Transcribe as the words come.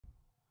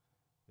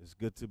It's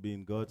good to be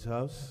in God's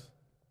house.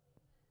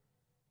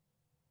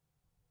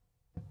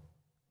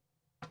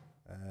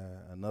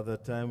 Another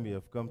time we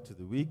have come to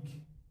the week.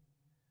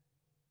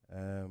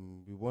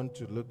 We want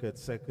to look at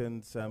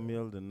 2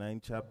 Samuel, the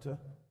 9th chapter.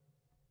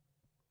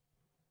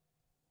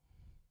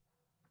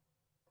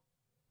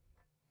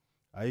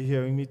 Are you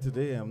hearing me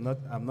today? I'm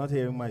not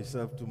hearing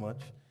myself too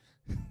much.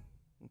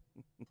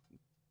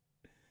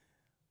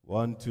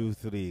 1, 2,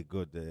 3.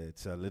 Good.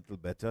 It's a little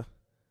better.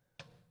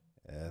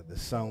 The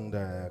sound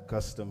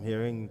accustomed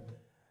hearing.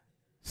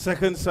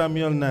 2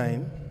 Samuel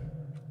 9.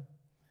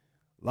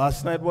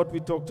 Last night what we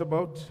talked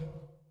about?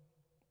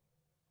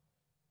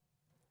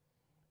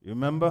 You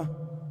remember?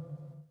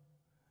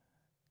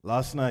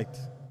 Last night,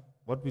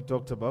 what we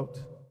talked about?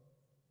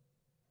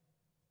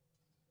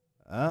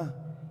 The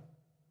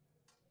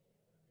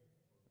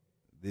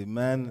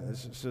man,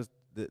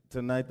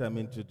 tonight I'm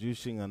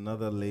introducing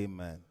another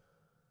layman.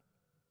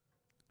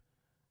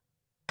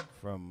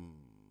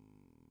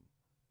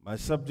 My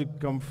subject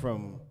comes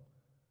from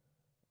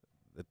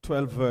the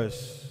 12th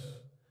verse,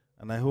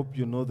 and I hope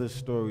you know the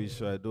story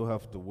so I don't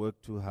have to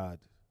work too hard.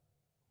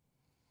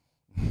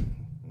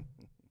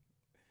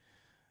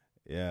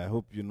 Yeah, I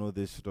hope you know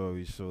this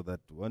story so that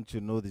once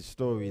you know the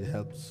story, it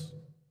helps.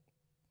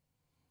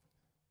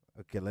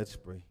 Okay, let's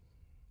pray.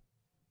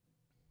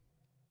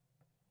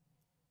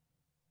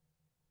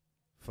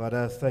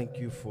 Father, thank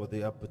you for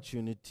the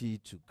opportunity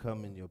to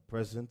come in your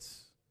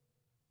presence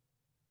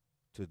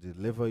to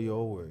deliver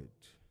your word.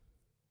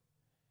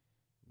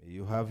 May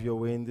you have your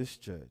way in this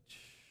church.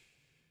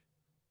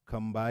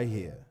 Come by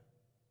here.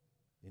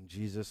 In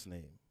Jesus'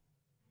 name,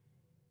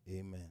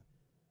 amen.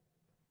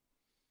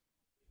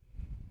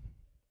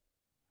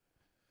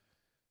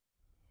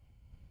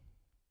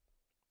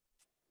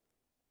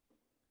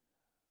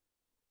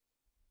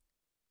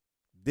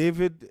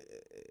 David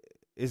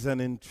is an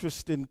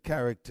interesting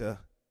character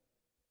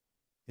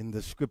in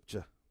the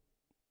scripture.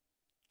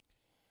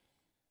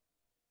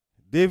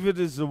 David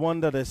is the one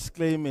that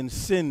exclaimed, "In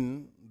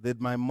sin did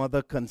my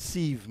mother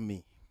conceive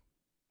me."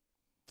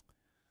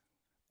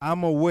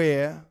 I'm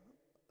aware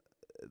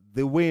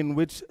the way in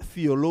which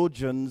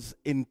theologians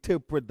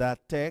interpret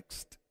that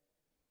text,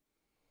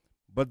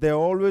 but there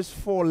are always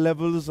 4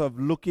 levels of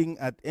looking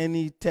at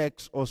any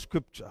text or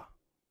scripture.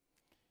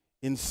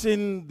 "In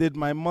sin did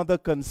my mother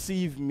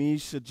conceive me"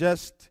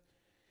 suggests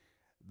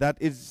that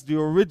it's the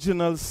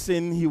original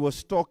sin he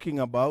was talking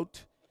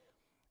about.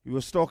 He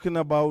was talking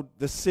about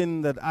the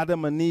sin that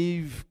Adam and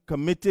Eve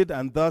committed,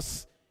 and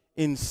thus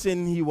in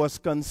sin he was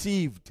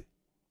conceived.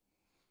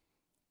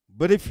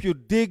 But if you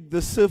dig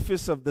the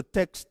surface of the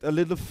text a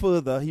little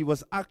further, he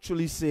was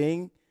actually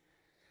saying,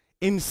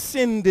 "In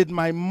sin did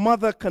my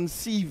mother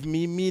conceive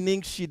me,"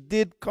 meaning she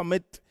did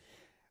commit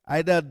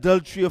either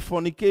adultery or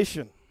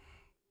fornication.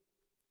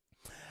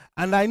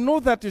 And I know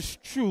that is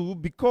true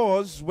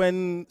because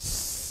when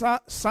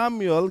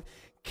Samuel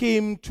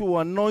came to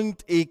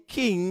anoint a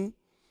king,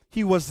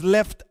 he was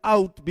left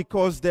out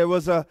because there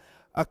was a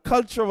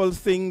cultural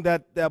thing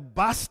that the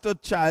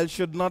bastard child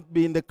should not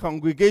be in the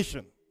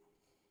congregation.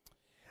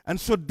 And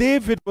so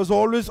David was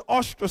always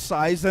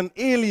ostracized and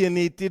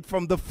alienated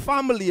from the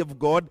family of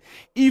God,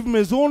 even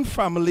his own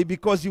family,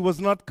 because he was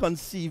not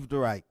conceived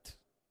right.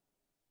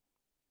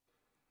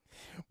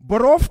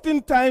 But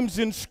oftentimes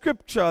in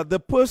scripture, the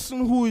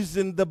person who is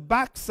in the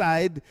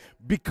backside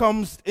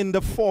becomes in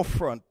the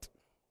forefront.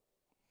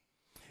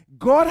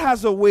 God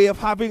has a way of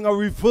having a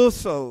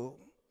reversal.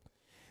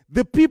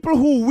 The people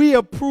who we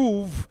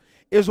approve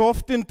is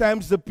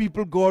oftentimes the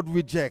people God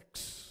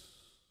rejects.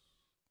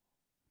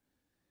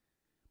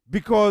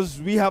 Because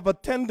we have a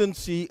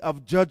tendency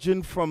of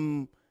judging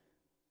from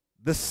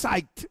the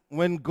sight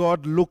when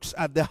God looks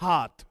at the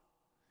heart.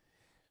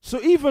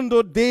 So even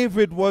though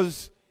David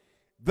was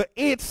the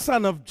 8th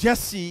son of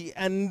Jesse,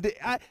 and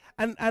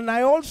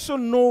I also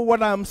know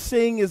what I'm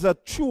saying is a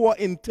truer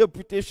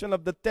interpretation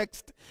of the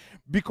text,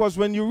 because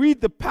when you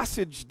read the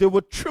passage, they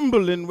were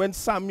trembling when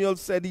Samuel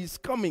said he's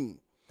coming.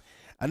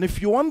 And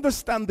if you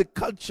understand the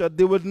culture,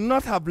 they would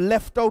not have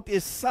left out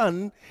a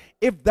son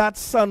if that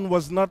son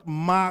was not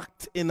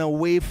marked in a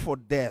way for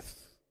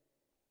death.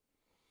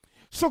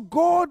 So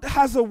God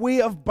has a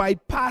way of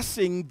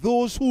bypassing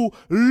those who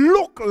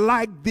look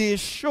like they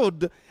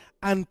should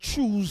and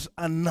choose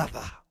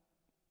another.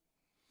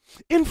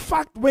 In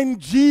fact, when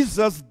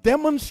Jesus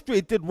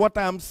demonstrated what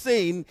I'm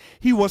saying,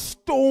 he was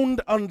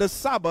stoned on the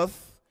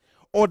Sabbath,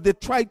 or they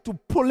tried to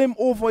pull him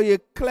over a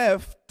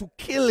cliff to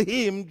kill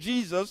him,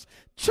 Jesus.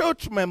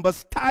 Church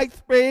members, tithe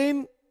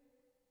paying,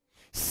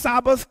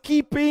 Sabbath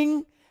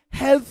keeping,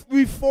 health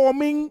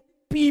reforming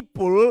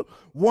people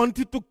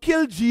wanted to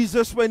kill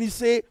Jesus when he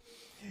said,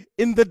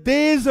 "In the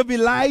days of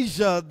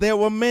Elijah, there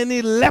were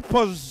many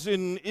lepers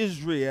in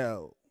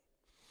Israel.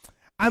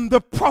 And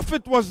the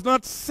prophet was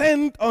not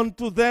sent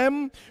unto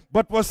them,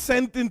 but was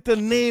sent into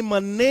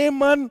Naaman."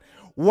 Naaman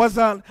was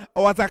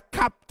a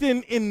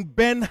captain in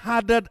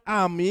Ben-Hadad's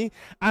army,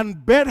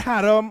 and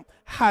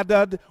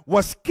Ben-Hadad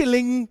was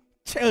killing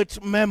church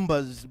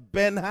members.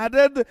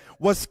 Ben-Hadad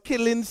was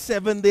killing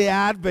Seventh-day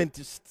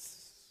Adventists.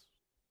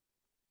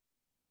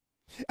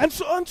 And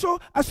so,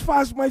 as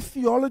far as my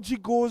theology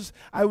goes,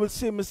 I will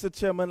say, Mr.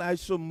 Chairman, I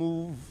shall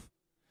move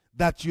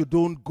that you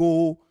don't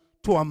go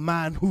to a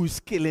man who is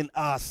killing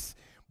us.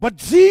 But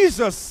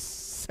Jesus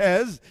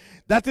says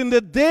that in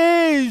the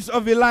days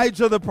of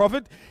Elijah the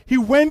prophet, he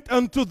went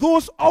unto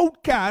those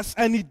outcasts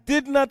and he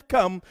did not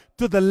come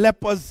to the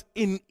lepers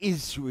in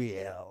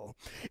Israel.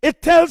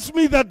 It tells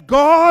me that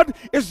God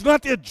is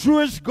not a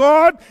Jewish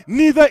God,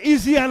 neither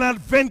is he an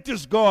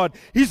Adventist God.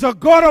 He's a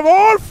God of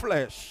all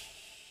flesh.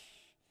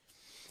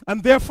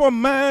 And therefore,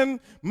 man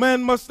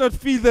must not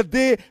feel that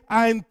they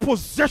are in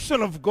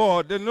possession of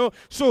God.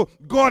 So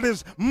God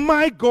is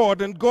my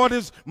God, and God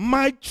is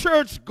my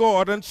church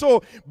God. And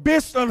so,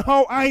 based on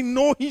how I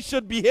know he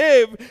should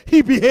behave,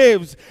 he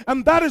behaves.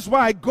 And that is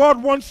why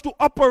God wants to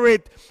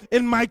operate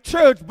in my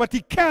church, but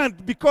he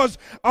can't, because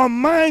our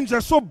minds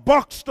are so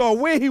boxed to the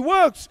way he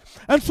works.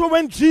 And so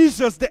when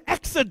Jesus, the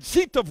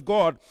exegete of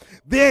God,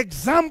 the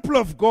example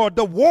of God,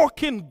 the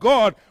walking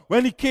God,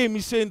 when he came,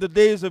 he said in the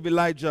days of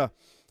Elijah,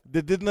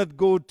 they did not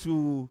go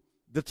to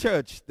the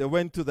church. They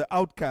went to the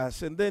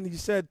outcasts. And then he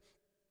said,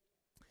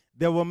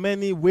 there were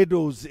many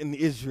widows in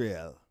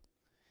Israel.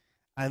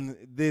 And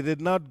they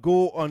did not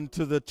go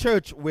unto the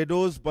church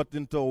widows, but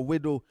into a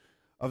widow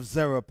of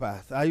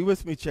Zarephath. Are you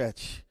with me,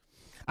 church?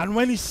 And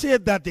when he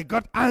said that, they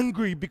got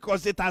angry,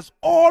 because it has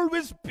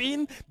always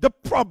been the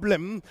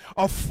problem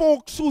of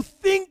folks who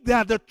think they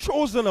are the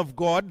chosen of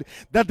God,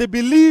 that they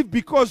believe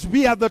because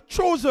we are the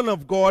chosen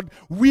of God,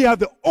 we are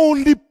the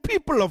only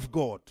people of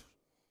God.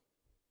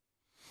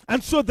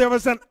 And so there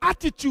is an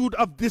attitude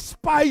of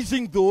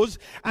despising those,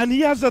 and he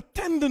has a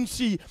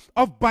tendency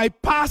of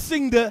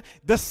bypassing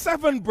the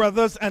 7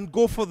 brothers and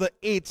go for the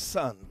 8th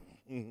son.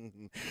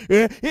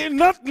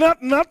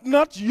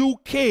 Not you,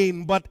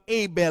 Cain, but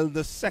Abel,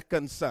 the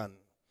 2nd son.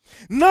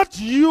 Not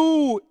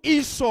you,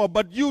 Esau,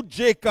 but you,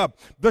 Jacob,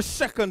 the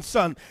 2nd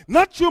son.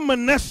 Not you,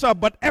 Manasseh,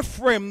 but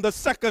Ephraim, the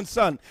 2nd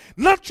son.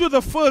 Not you,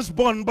 the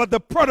firstborn, but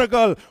the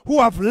prodigal who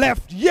have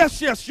left.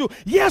 Yes, you.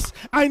 Yes,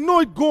 I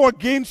know it go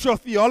against your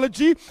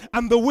theology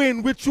and the way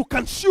in which you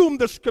consume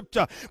the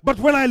scripture. But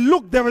when I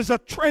look, there is a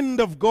trend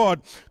of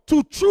God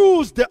to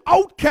choose the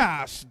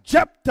outcast,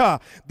 Jephthah,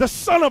 the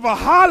son of a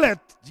harlot.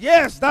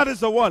 Yes, that is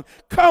the one.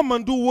 Come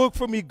and do work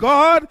for me.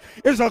 God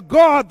is a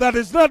God that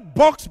is not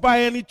boxed by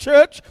any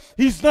church.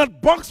 He's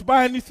not boxed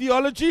by any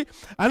theology.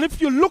 And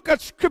if you look at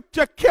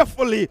scripture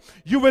carefully,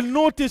 you will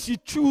notice he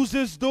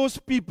chooses those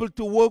people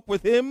to work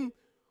with him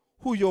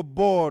who your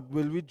board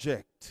will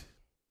reject.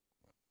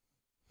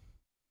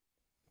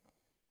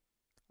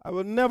 I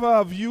will never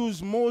have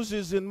used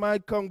Moses in my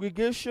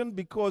congregation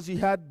because he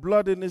had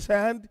blood in his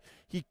hand.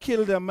 He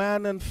killed a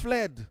man and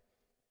fled.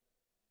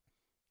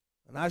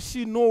 And I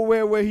see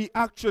nowhere where he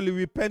actually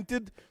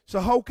repented. So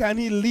how can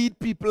he lead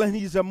people and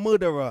he's a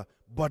murderer?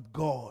 But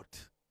God.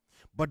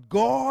 But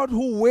God,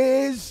 who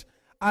ways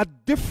are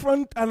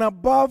different and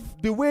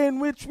above the way in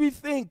which we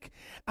think.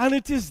 And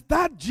it is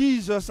that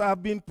Jesus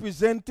I've been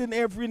presenting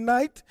every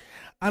night.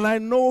 And I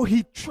know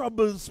he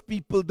troubles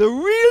people. The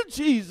real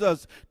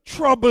Jesus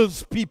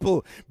troubles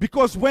people,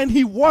 because when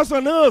he was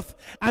on earth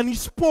and he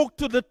spoke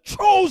to the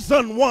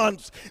chosen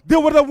ones, they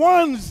were the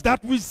ones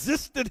that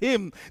resisted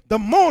him the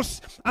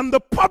most, and the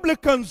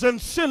publicans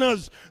and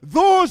sinners,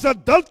 those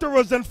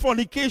adulterers and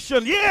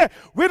fornication,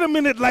 wait a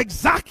minute, like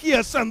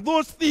Zacchaeus and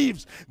those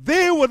thieves,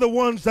 they were the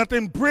ones that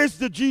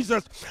embraced the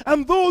Jesus.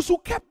 And those who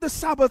kept the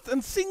Sabbath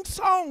and sing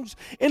songs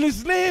in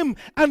his name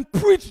and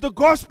preach the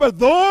gospel,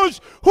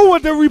 those who were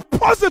the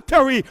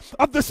repository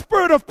of the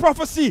spirit of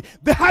prophecy,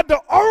 they had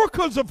the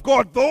oracles of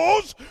God,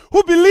 those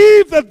who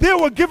believed that they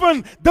were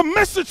given the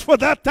message for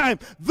that time,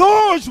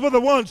 those were the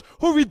ones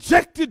who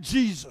rejected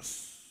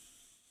Jesus.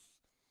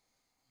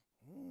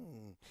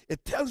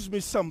 It tells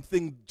me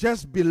something.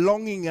 Just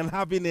belonging and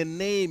having a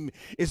name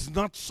is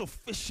not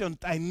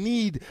sufficient. I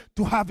need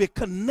to have a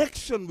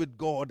connection with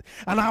God.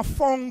 And I've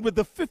found with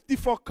the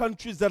 54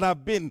 countries that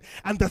I've been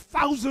and the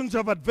thousands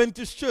of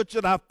Adventist churches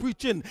that I've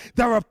preached in,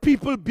 there are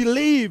people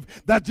believe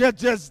that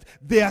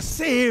they are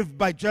saved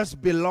by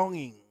just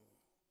belonging.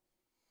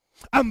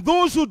 And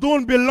those who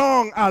don't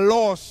belong are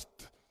lost.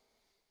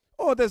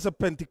 Oh, there's a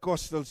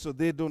Pentecostal, so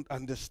they don't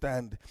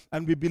understand.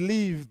 And we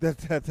believe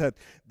that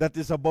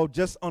is about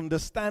just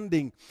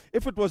understanding.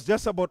 If it was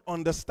just about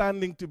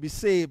understanding to be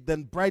saved,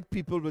 then bright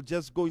people will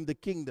just go in the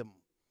kingdom.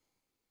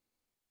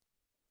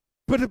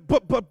 But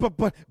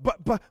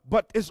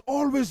it's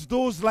always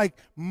those like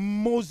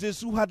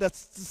Moses who had a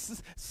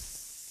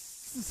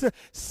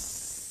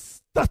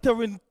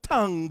stuttering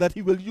tongue that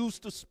he will use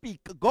to speak.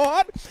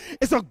 God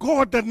is a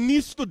God that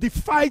needs to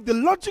defy the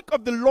logic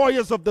of the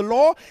lawyers of the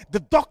law, the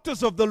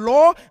doctors of the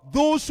law,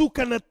 those who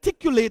can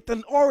articulate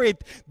and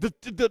orate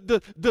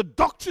the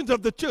doctrines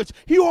of the church.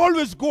 He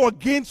always go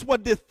against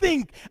what they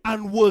think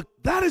and work.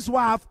 That is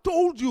why I've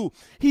told you,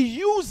 he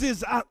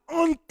uses an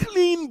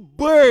unclean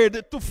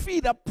bird to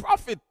feed a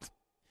prophet.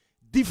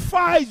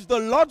 Defies the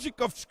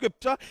logic of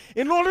scripture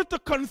in order to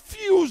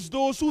confuse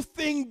those who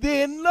think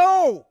they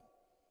know.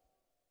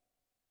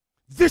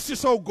 This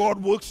is how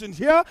God works in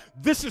here.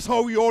 This is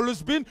how He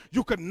always been.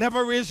 You can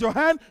never raise your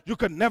hand. You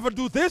can never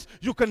do this.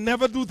 You can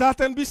never do that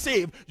and be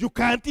saved. You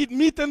can't eat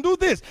meat and do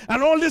this.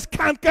 And all this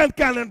can.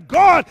 And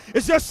God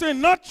is just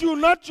saying, not you,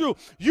 not you.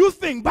 You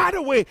think, by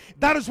the way,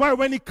 that is why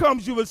when He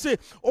comes, you will say,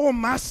 oh,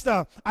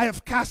 Master, I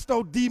have cast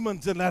out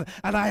demons and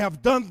I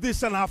have done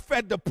this and I've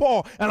fed the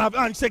poor.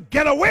 And say,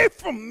 get away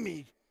from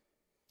me.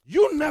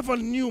 You never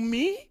knew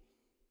me.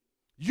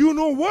 You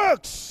know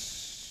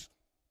works.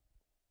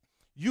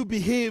 You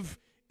behave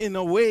in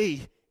a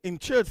way in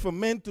church for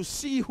men to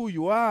see who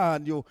you are,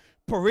 and you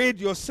parade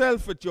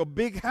yourself with your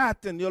big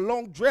hat and your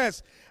long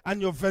dress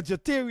and your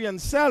vegetarian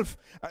self,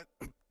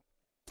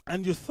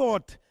 and you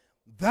thought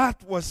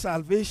that was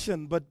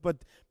salvation,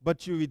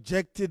 but you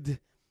rejected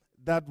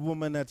that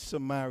woman at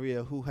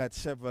Samaria who had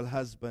several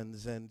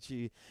husbands, and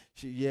you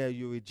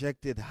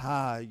rejected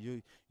her.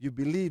 You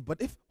believe, but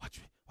if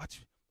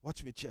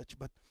watch me, church,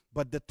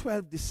 but the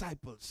 12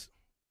 disciples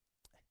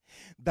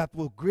that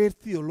were great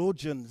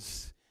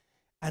theologians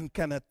and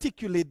can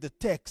articulate the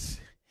text,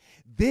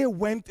 they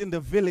went in the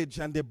village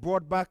and they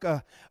brought back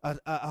a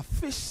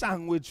fish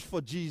sandwich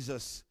for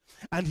Jesus.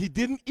 And He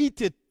didn't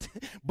eat it.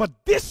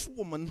 But this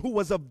woman, who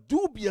was of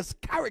dubious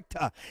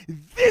character,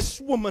 this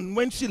woman,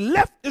 when she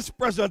left His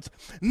presence,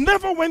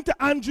 never went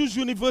to Andrews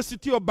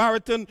University or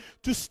Barrington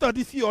to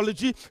study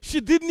theology. She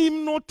didn't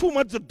even know too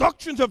much the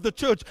doctrines of the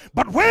church.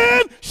 But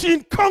when she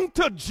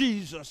encountered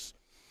Jesus,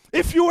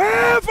 if you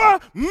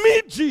ever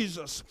meet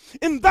Jesus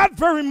in that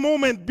very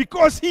moment,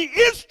 because He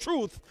is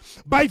truth,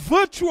 by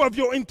virtue of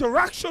your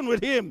interaction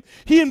with Him,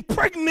 He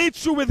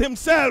impregnates you with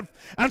Himself.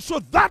 And so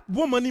that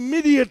woman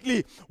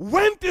immediately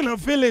went in a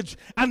village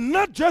and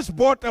not just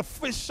bought a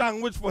fish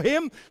sandwich for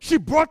Him, she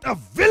brought a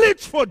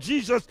village for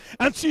Jesus.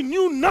 And she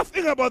knew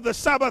nothing about the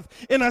Sabbath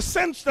in a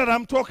sense that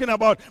I'm talking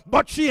about,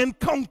 but she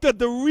encountered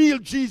the real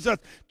Jesus.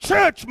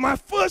 Church, my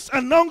first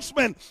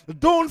announcement,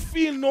 don't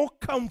feel no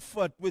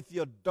comfort with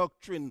your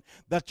doctrine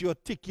that you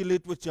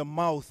articulate with your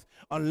mouth.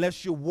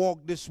 Unless you walk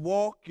this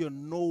walk, you're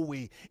no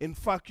way. In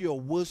fact, you're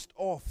worse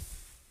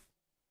off.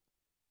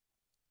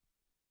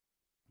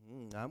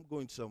 I'm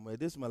going somewhere.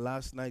 This is my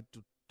last night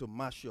to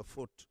mash your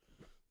foot.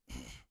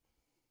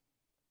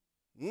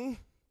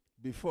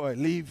 Before I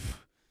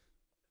leave,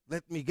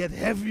 let me get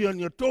heavy on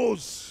your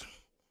toes.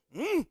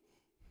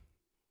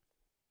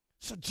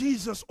 So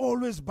Jesus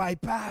always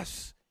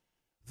bypass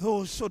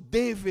those. So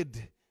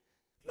David,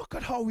 look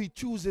at how he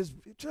chooses.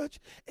 Church,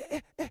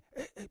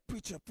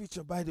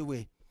 preacher, by the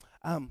way,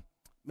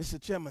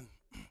 Mr. Chairman,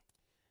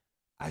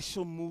 I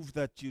so move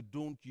that you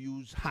don't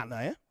use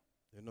Hannah.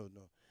 No.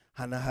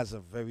 Hannah has a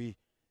very,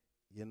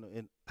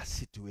 in a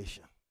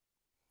situation.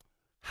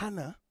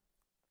 Hannah,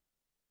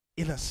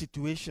 in a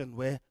situation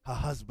where her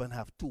husband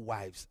have 2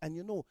 wives,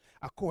 and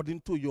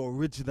according to your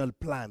original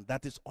plan,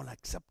 that is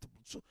unacceptable.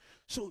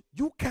 So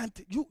you can't,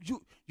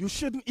 you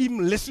shouldn't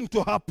even listen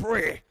to her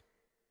pray.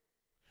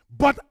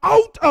 But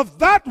out of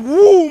that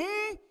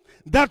womb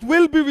that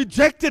will be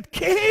rejected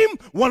came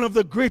one of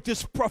the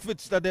greatest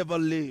prophets that ever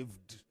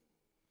lived.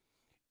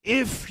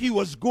 If he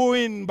was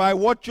going by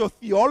what your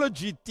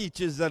theology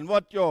teaches and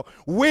what your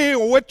way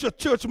or what your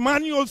church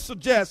manual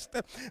suggests,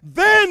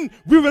 then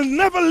we will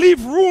never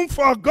leave room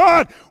for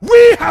God.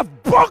 We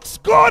have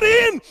boxed God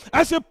in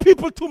as a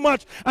people too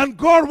much. And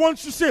God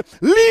wants to say,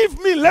 leave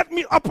me, let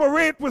me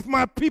operate with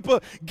my people.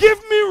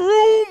 Give me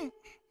room.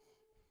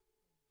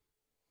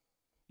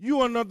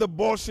 You are not the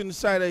boss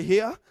inside of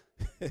here.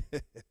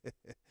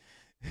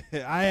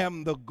 I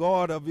am the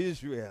God of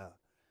Israel.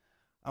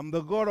 I'm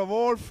the God of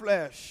all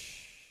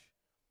flesh.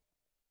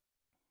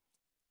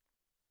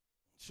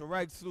 So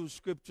right through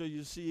Scripture,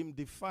 you see Him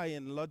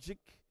defying logic,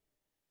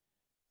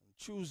 and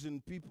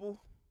choosing people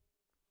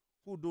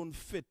who don't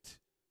fit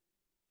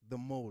the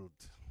mold.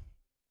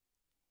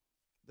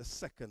 The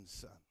second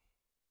son,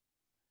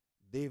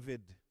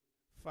 David,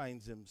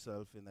 finds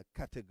himself in a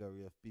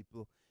category of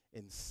people.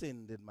 In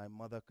sin did my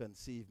mother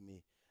conceive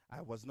me. I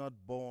was not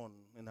born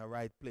in a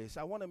right place.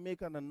 I want to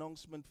make an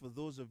announcement for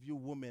those of you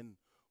women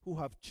who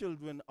have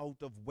children out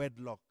of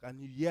wedlock.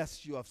 And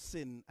yes, you have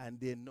sinned and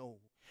they know.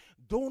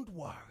 Don't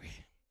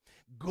worry.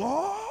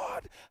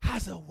 God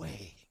has a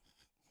way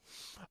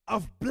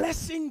of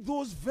blessing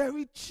those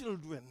very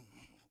children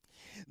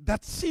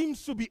that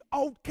seems to be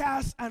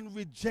outcast and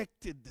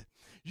rejected.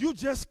 You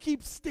just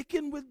keep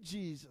sticking with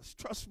Jesus.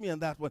 Trust me on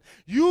that one.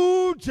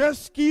 You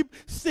just keep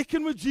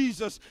sticking with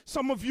Jesus.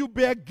 Some of you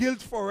bear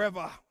guilt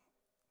forever.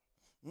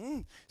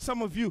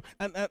 Some of you,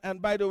 and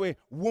by the way,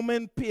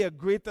 women pay a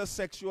greater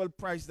sexual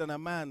price than a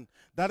man.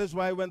 That is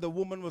why when the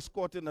woman was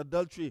caught in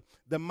adultery,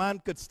 the man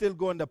could still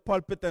go in the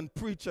pulpit and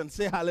preach and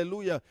say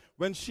hallelujah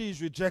when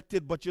she's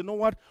rejected. But you know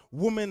what?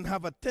 Women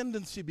have a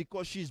tendency,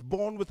 because she's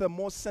born with a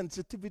more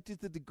sensitivity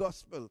to the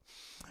gospel.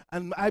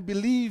 And I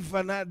believe,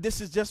 and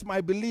this is just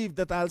my belief,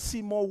 that I'll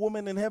see more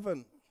women in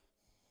heaven.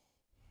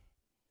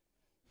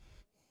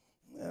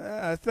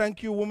 I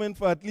thank you, women,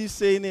 for at least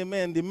saying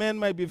amen. The men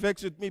might be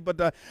vexed with me,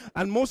 but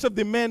and most of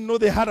the men know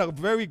they had a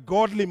very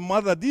godly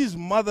mother. These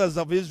mothers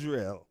of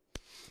Israel,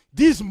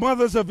 These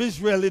mothers of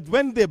Israel,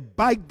 when they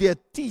bite their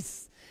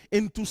teeth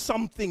into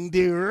something,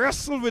 they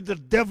wrestle with the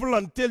devil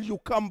until you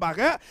come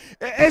back.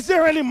 Is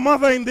there any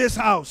mother in this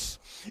house?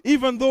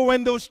 Even though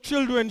when those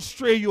children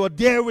stray, you are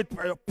there with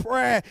your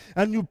prayer,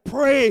 and you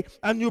pray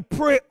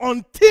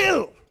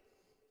until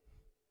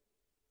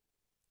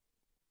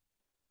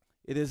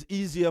it is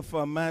easier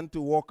for a man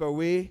to walk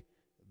away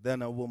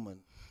than a woman.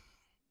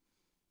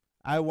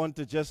 I want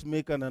to just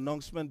make an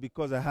announcement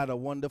because I had a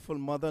wonderful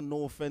mother.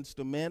 No offense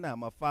to men.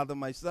 I'm a father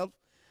myself.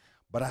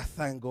 But I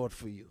thank God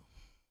for you.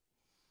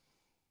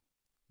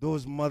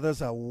 Those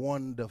mothers are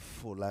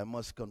wonderful, I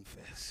must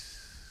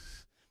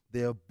confess.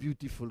 They are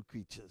beautiful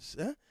creatures.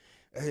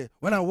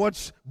 When I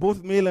watch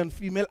both male and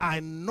female,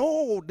 I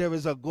know there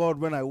is a God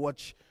when I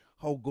watch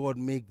how God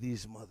make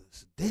these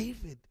mothers.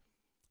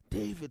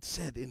 David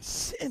said, in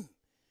sin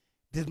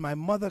did my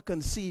mother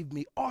conceive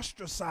me,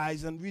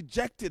 ostracized and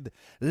rejected,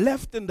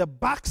 left in the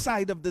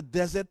backside of the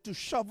desert to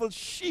shovel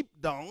sheep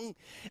dung,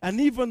 and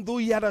even though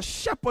he had a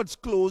shepherd's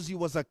clothes, he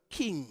was a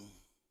king.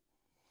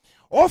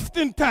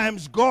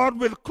 Oftentimes, God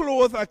will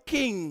clothe a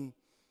king.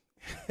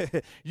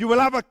 You will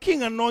have a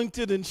king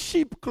anointed in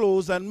sheep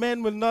clothes, and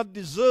men will not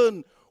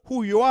discern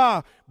who you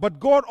are. But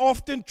God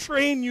often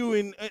train you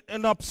in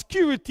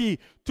obscurity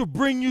to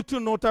bring you to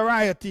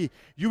notoriety.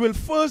 You will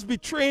first be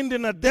trained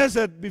in a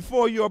desert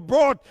before you are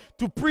brought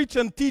to preach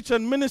and teach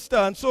and minister.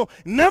 And so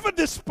never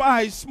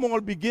despise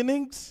small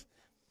beginnings.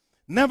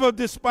 Never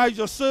despise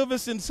your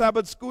service in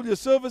Sabbath school, your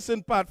service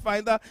in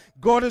Pathfinder.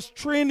 God is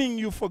training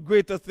you for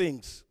greater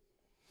things.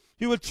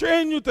 He will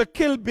train you to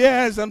kill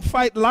bears and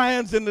fight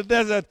lions in the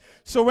desert.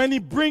 So when he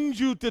brings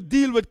you to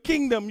deal with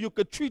kingdom, you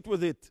could treat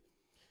with it.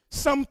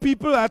 Some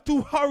people are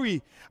too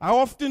hurried. I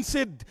often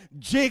said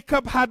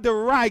Jacob had the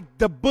right,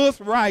 the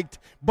birthright,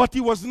 but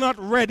he was not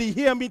ready.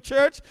 Hear me,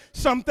 church?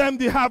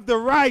 Sometimes you have the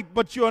right,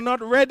 but you are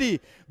not ready.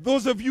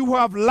 Those of you who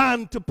have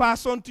land to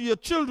pass on to your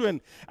children,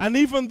 and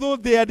even though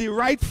they are the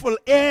rightful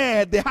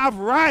heir, they have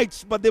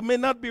rights, but they may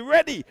not be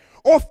ready.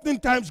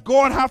 Oftentimes,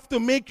 God has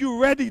to make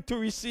you ready to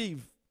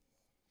receive.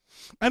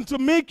 And to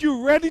make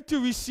you ready to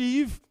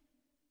receive,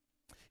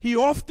 he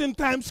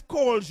oftentimes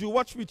calls you.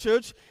 Watch me,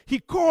 church. He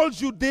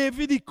calls you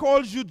David. He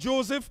calls you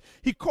Joseph.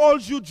 He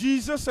calls you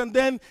Jesus. And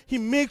then he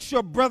makes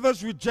your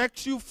brothers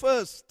reject you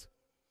first.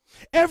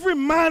 Every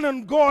man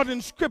and God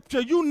in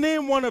Scripture, you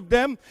name one of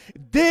them.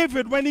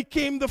 David, when he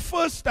came the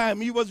first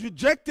time, he was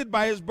rejected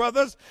by his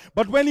brothers.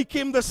 But when he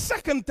came the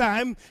second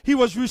time, he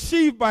was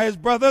received by his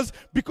brothers,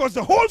 because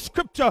the whole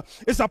Scripture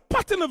is a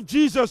pattern of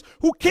Jesus,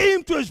 who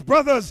came to his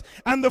brothers.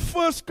 And the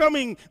first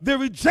coming, they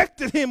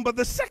rejected him. But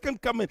the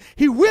second coming,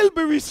 he will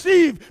be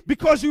received,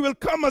 because he will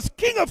come as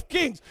King of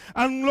Kings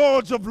and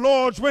Lords of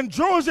Lords. When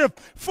Joseph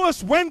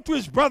first went to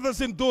his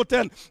brothers in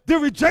Dothan, they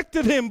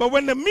rejected him. But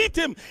when they meet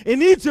him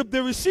in Egypt,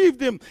 they received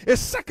him, his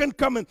second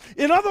coming.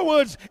 In other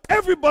words,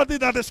 everybody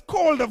that is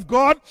called of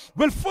God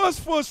will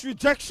first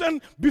rejection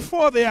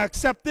before they are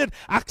accepted.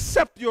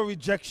 Accept your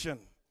rejection.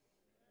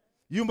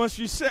 You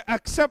must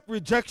accept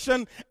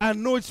rejection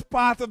and know it's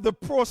part of the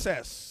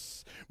process.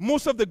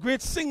 Most of the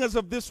great singers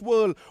of this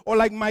world, or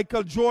like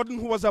Michael Jordan,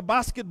 who was a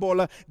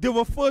basketballer, they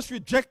were first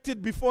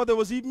rejected before they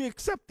was even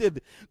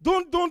accepted.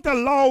 Don't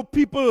allow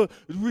people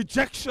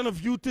rejection of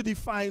you to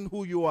define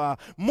who you are.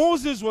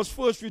 Moses was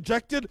first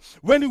rejected.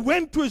 When he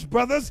went to his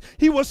brothers,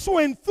 he was so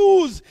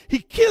enthused, he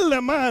killed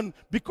a man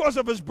because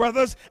of his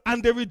brothers,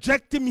 and they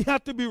rejected him. He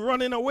had to be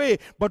running away.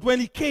 But when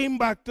he came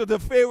back to the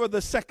Pharaoh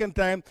the second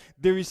time,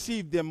 they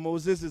received him.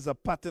 Moses is a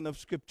pattern of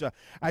Scripture.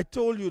 I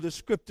told you the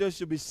Scriptures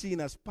should be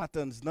seen as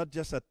patterns, not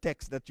just a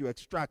text that you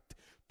extract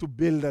to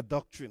build a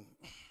doctrine.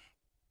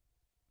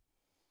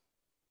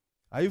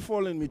 Are you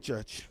following me,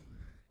 church?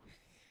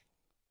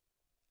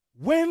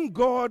 When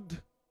God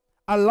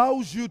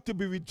allows you to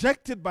be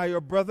rejected by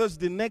your brothers,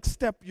 the next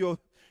step,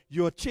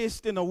 you're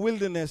chased in a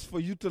wilderness for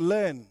you to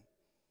learn.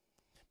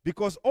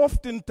 Because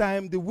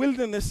oftentimes the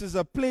wilderness is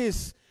a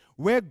place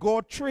where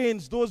God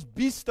trains those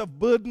beasts of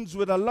burdens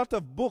with a lot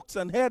of books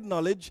and head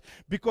knowledge,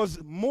 because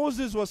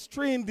Moses was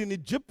trained in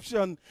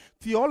Egyptian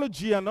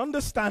theology and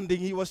understanding.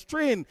 He was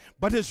trained,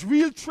 but his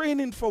real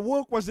training for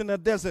work was in a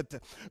desert.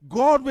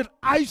 God will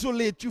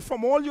isolate you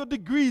from all your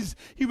degrees.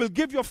 He will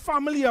give your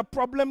family a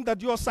problem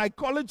that your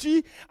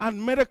psychology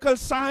and medical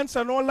science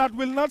and all that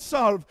will not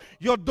solve.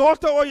 Your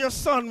daughter or your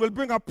son will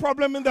bring a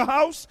problem in the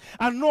house,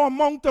 and no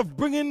amount of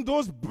bringing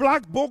those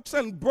black books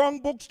and brown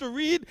books to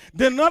read,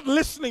 they're not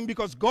listening,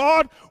 because God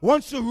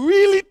wants to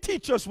really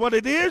teach us what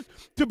it is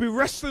to be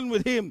wrestling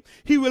with him.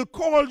 He will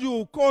cause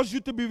you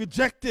to be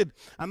rejected,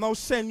 and now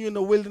send you in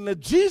the wilderness.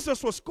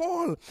 Jesus was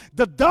called.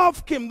 The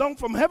dove came down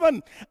from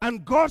heaven,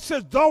 and God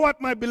says, "Thou art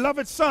my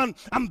beloved son."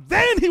 And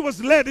then he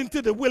was led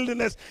into the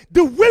wilderness.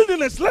 The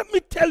wilderness, let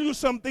me tell you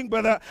something,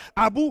 Brother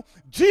Abu.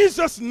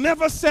 Jesus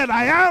never said,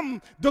 "I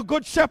am the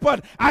good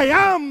shepherd. I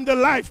am the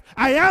life.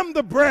 I am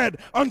the bread,"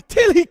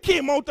 until he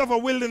came out of a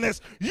wilderness.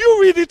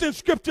 You read it in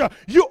Scripture.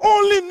 You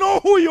only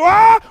know who you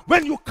are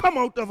when you come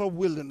out of a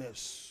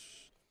wilderness.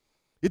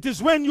 It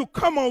is when you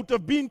come out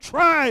of being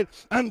tried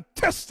and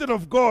tested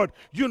of God,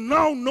 you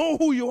now know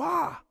who you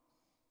are.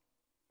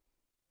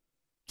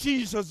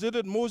 Jesus did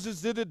it,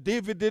 Moses did it,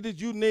 David did it,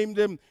 you name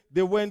them.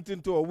 They went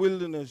into a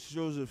wilderness,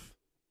 Joseph,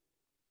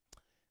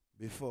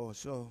 before.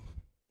 So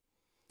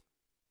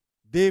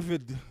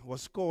David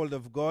was called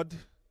of God,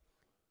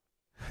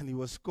 and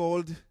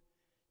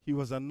he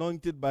was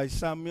anointed by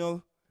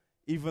Samuel,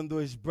 even though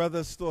his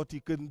brothers thought he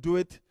couldn't do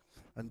it.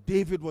 And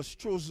David was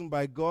chosen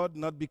by God,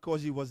 not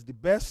because he was the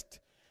best,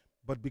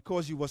 but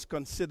because he was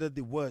considered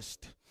the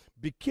worst.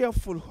 Be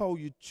careful how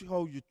you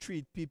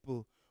treat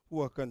people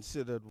who are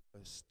considered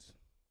worst.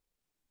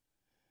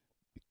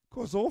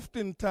 Because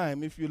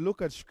oftentimes, if you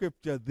look at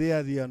Scripture, they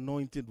are the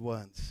anointed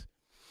ones.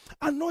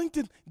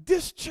 Anointed,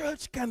 this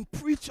church can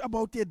preach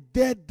about a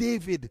dead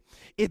David,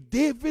 a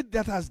David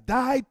that has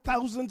died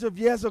thousands of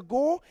years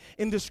ago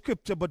in the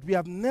Scripture, but we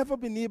have never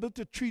been able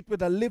to treat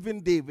with a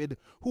living David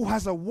who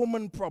has a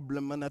woman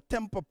problem and a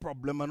temper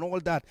problem and all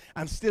that,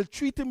 and still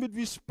treat him with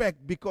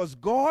respect, because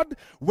God,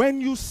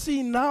 when you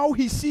see now,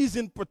 he sees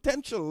in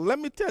potential. Let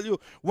me tell you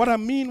what I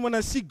mean when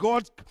I see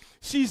God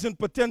sees in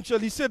potential.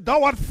 He said,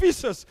 thou art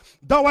Theseus,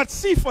 thou art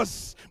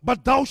Cephas,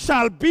 but thou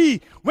shalt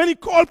be. When he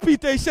called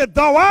Peter, he said,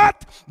 thou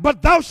art, but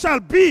thou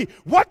shalt be.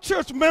 What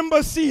church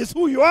members see is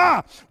who you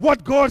are.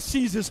 What God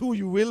sees is who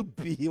you will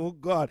be. Oh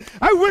God.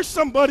 I wish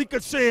somebody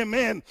could say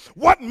amen.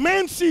 What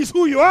man sees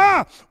who you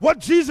are. What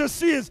Jesus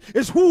sees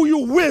is who you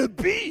will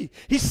be.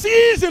 He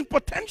sees in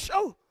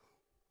potential.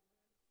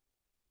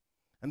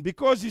 And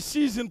because he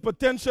sees in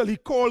potential, he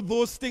called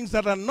those things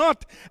that are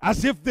not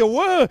as if they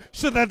were,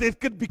 so that it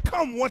could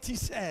become what he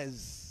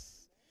says.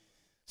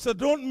 So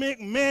don't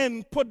make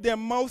men put their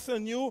mouth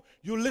on you.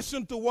 You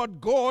listen to what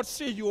God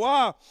says you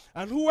are,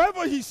 and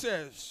whoever he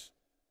says.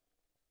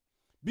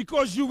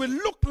 Because you will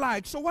look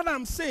like. So what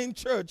I'm saying,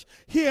 church,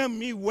 hear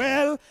me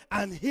well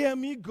and hear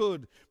me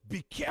good.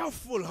 Be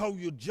careful how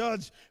you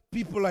judge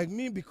people like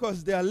me,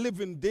 because there are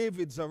living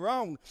Davids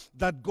around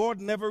that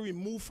God never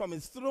removed from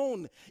his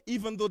throne,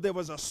 even though there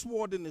was a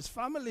sword in his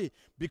family.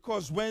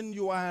 Because when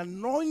you are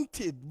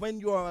anointed,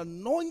 you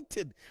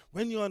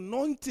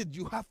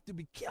have to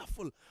be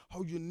careful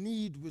how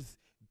you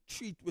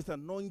treat with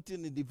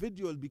anointing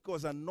individual,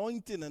 because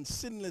anointing and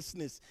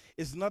sinlessness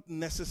is not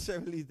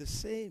necessarily the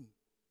same.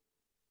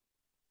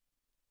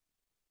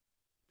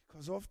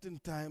 Because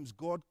oftentimes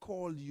God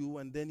called you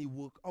and then he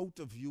worked out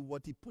of you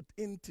what he put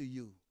into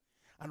you.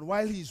 And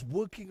while he's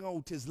working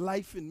out his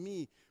life in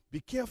me, be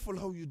careful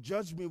how you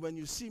judge me when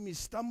you see me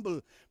stumble,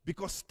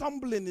 because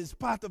stumbling is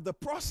part of the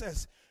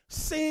process.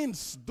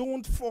 Saints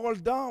don't fall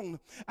down.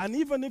 And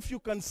even if you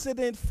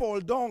consider it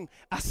fall down,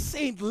 a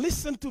saint,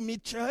 listen to me,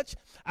 church,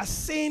 a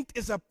saint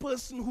is a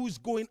person who's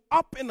going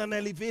up in an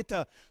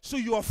elevator. So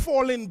you are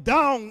falling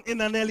down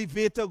in an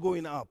elevator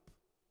going up.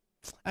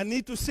 I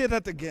need to say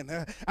that again.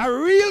 A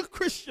real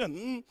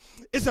Christian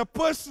is a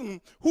person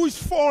who is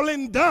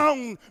falling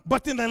down,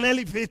 but in an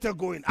elevator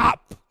going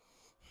up.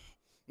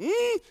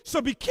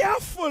 So be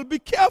careful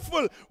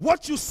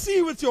what you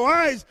see with your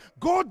eyes.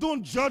 God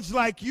don't judge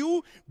like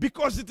you,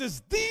 because it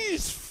is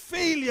these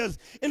failures.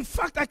 In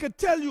fact, I can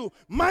tell you,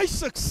 my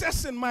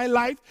success in my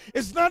life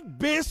is not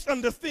based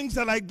on the things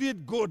that I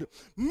did good.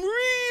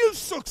 Real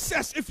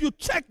success, if you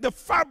check the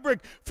fabric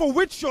for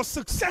which your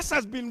success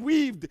has been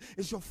weaved,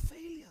 is your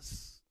failures.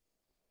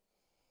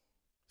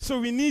 So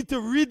we need to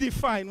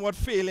redefine what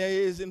failure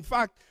is. In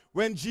fact,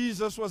 when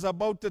Jesus was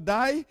about to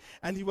die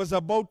and he was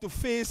about to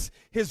face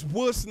his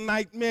worst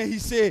nightmare, he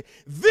said,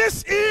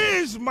 this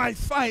is my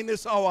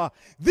finest hour.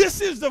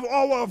 This is the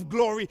hour of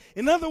glory.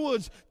 In other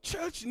words,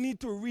 church need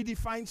to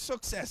redefine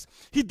success.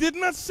 He did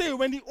not say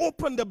when he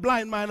opened the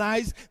blind man's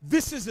eyes,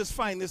 this is his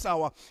finest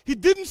hour. He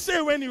didn't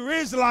say when he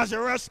raised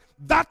Lazarus,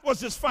 that was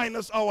his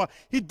finest hour.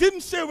 He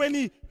didn't say when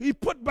he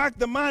put back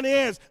the man's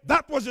ears,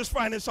 that was his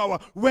finest hour.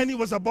 When he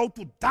was about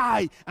to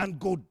die and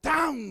go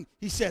down,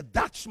 he said,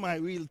 that's my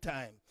real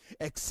time.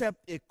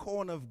 Except a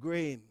corn of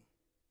grain.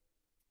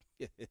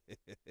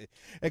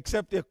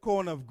 Except a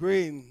corn of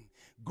grain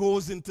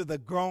goes into the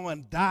ground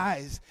and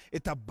dies,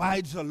 it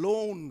abides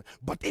alone.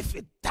 But if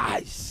it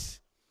dies,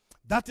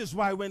 that is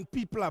why when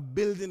people are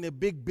building a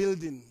big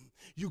building,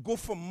 you go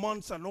for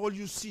months and all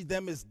you see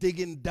them is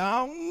digging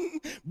down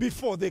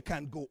before they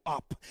can go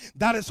up.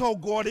 That is how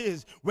God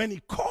is. When he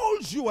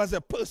calls you as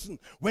a person,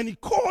 when he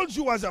calls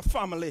you as a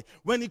family,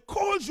 when he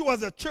calls you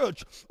as a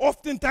church,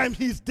 oftentimes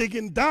he's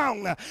digging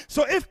down.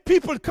 So if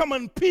people come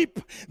and peep,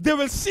 they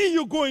will see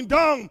you going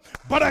down.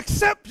 But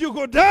except you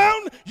go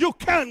down, you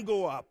can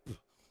go up.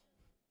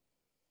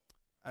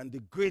 And the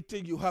greater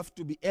you have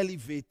to be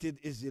elevated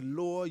is the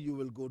lower you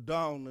will go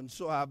down. And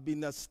so I've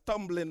been a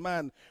stumbling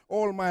man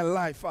all my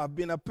life. I've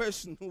been a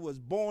person who was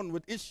born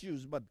with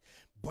issues, but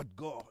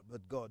God.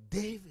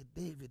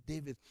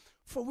 David,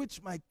 for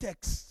which my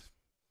text,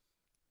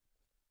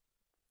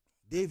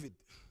 David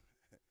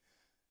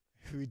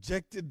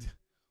rejected,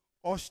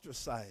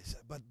 ostracized,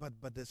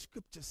 but the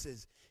scripture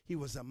says he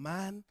was a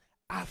man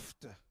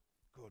after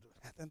God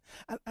had.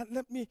 And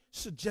let me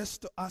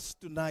suggest to us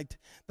tonight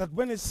that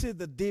when it said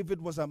that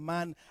David was a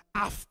man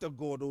after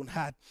God's own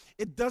heart,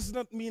 it does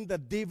not mean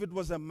that David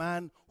was a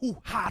man whose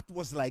heart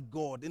was like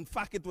God. In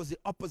fact, it was the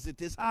opposite.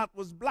 His heart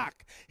was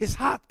black. His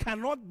heart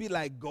cannot be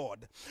like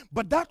God.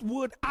 But that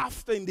word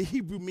after in the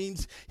Hebrew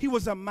means he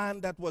was a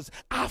man that was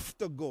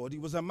after God. He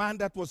was a man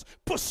that was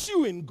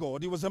pursuing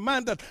God. He was a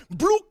man that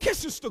blew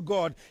kisses to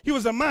God. He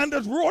was a man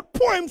that wrote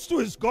poems to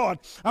his God.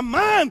 A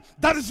man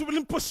that is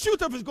in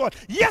pursuit of his God.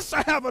 Yes,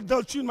 I have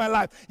adultery in my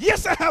life.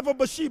 Yes, I have a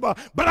Bathsheba,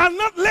 but I'll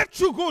not let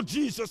you go,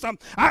 Jesus.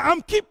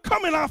 I'm keep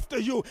coming after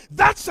you.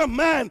 That's a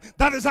man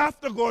that is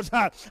after God's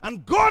heart.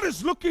 And God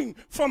is looking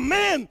for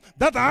men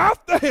that are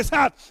after his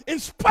heart. In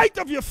spite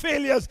of your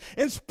failures,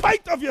 in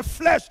spite of your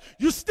flesh,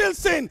 you're still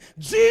saying,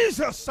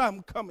 Jesus,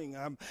 I'm coming.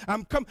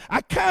 I'm coming.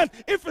 I can't.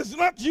 If it's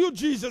not you,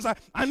 Jesus,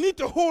 I need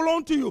to hold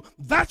on to you.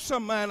 That's a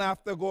man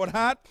after God's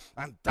heart.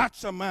 And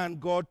that's a man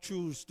God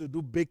chooses to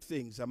do big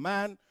things. A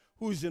man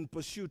who's in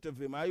pursuit of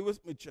him. Are you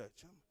with me,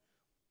 church?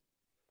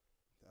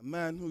 A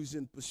man who's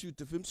in pursuit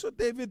of him. So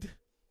David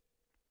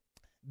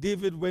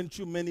went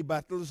through many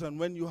battles, and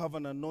when you have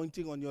an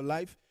anointing on your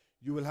life,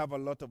 you will have a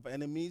lot of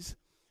enemies,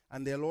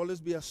 and there'll always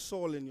be a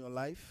Saul in your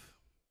life.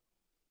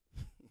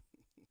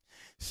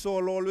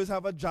 Saul always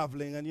have a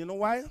javelin, and you know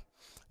why?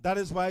 That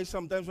is why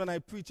sometimes when I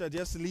preach, I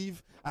just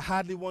leave. I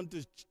hardly want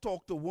to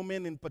talk to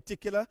women in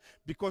particular,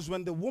 because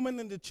when the women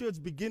in the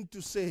church begin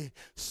to say,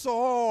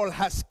 Saul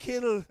has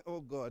killed, oh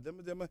God,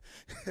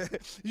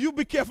 you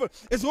be careful.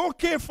 It's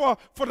okay for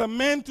the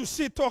men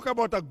to talk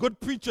about a good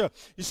preacher.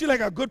 You see,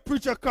 like a good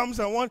preacher comes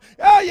and one,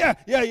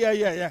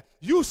 yeah.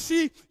 You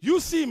see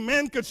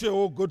men could say,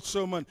 oh, good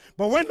sermon.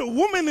 But when the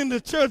women in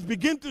the church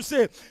begin to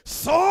say,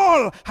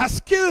 Saul has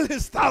killed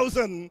his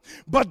 1,000,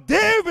 but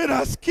David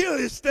has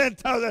killed his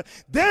 10,000,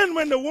 then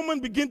when the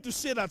woman begin to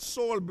say that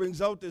Saul brings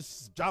out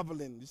his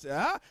javelin, you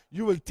say,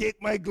 you will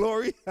take my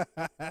glory?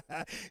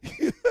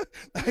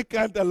 I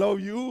can't allow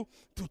you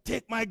to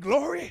take my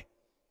glory.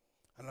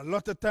 And a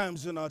lot of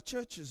times in our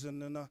churches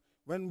and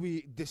when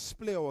we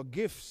display our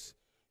gifts,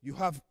 you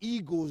have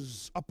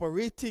egos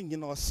operating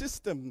in our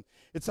system.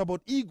 It's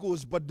about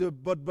egos, but the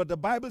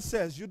Bible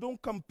says you don't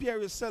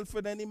compare yourself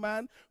with any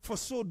man, for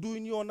so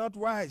doing you are not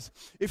wise.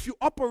 If you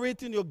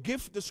operate in your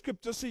gift, the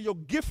scripture says your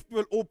gift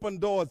will open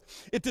doors.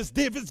 It is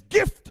David's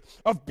gift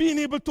of being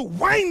able to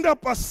wind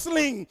up a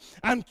sling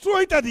and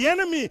throw it at the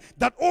enemy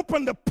that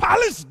opened the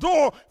palace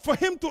door for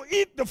him to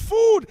eat the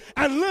food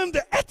and learn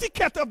the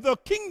etiquette of the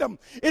kingdom.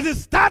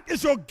 That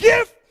is your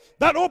gift.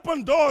 That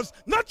open doors,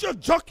 not your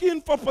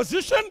jockeying for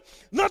position,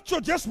 not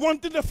your just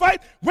wanting to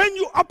fight. When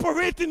you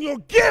operate in your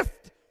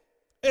gift,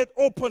 it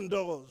opens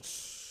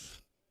doors.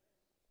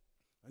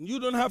 And you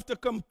don't have to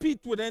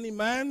compete with any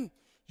man.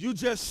 You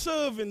just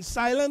serve in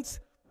silence,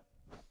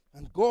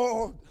 and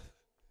God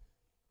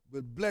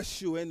will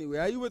bless you anyway.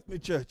 Are you with me,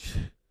 church?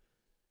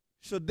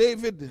 So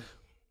David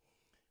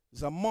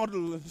is a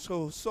model.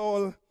 So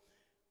Saul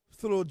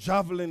threw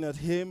javelin at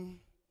him.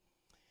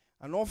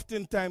 And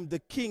oftentimes the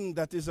king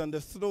that is on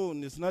the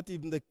throne is not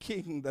even the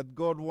king that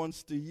God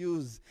wants to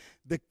use.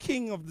 The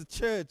king of the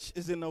church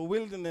is in a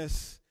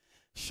wilderness,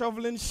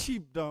 shoveling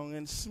sheep dung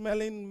and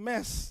smelling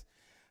mess.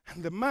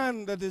 And the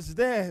man that is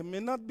there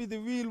may not be the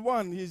real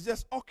one. He's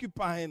just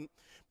occupying,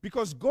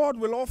 because God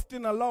will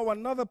often allow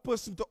another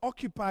person to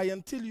occupy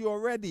until you're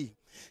ready.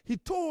 He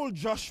told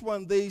Joshua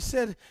one day, he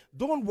said,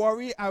 don't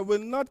worry, I will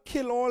not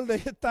kill all the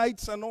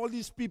Hittites and all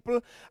these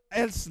people,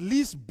 else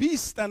least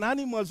beasts and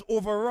animals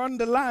overrun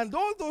the land.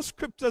 All those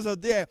scriptures are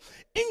there.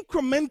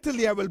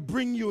 Incrementally, I will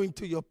bring you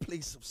into your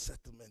place of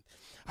settlement.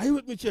 Are you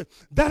with me, church?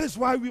 That is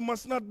why we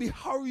must not be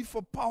hurried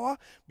for power,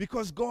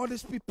 because God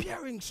is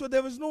preparing. So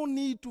there is no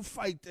need to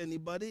fight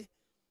anybody.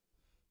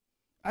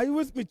 Are you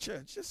with me,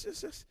 church?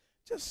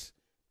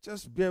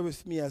 Just bear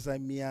with me as I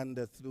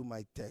meander through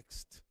my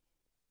text.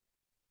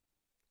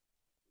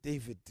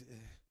 David.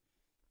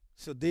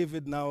 So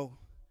David now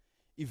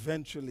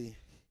eventually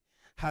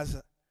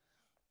has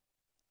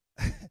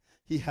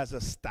he has a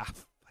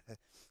staff.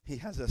 He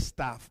has a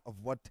staff of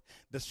what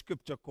the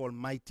scripture called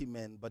mighty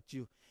men. But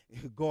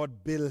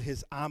God built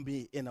his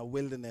army in a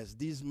wilderness.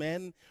 These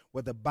men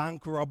were the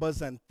bank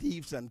robbers and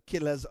thieves and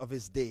killers of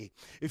his day.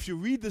 If you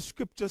read the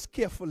scriptures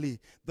carefully,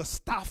 the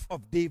staff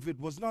of David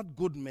was not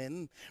good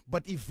men,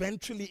 but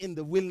eventually in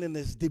the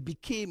wilderness they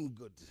became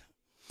good.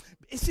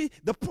 You see,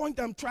 the point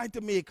I'm trying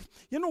to make,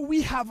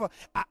 we have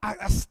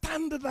a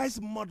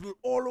standardized model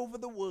all over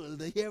the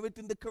world. I hear it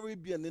in the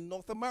Caribbean, in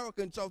North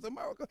America, in South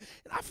America,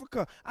 in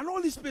Africa, and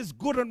all these places,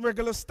 good and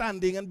regular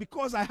standing. And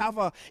because I have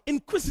an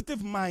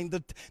inquisitive mind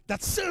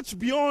that search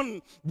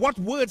beyond what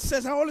word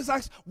says, I always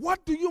ask,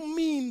 what do you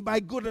mean by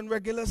good and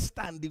regular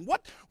standing?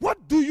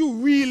 What do you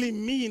really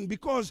mean?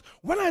 Because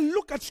when I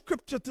look at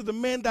scripture to the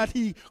men that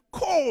he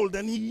called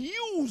and he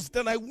used,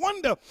 and I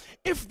wonder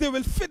if they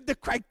will fit the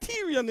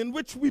criterion in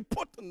which we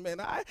put them, man.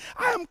 I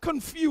am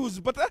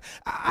confused, but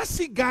I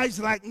see guys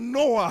like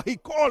Noah. He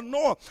called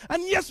Noah.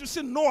 And yes, you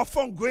see, Noah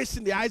found grace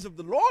in the eyes of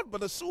the Lord,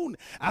 but as soon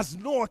as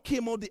Noah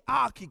came out of the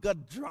ark, he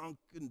got drunk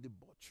in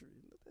debauchery.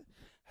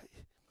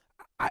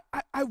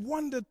 I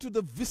wonder to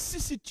the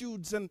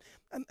vicissitudes and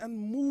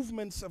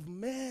movements of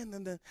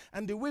men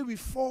and the way we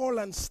fall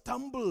and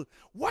stumble.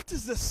 What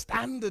is the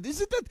standard?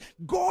 Is it that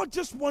God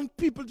just wants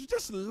people to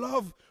just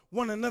love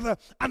one another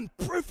and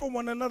pray for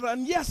one another?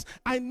 And yes,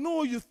 I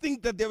know you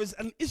think that there is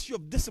an issue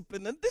of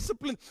discipline, and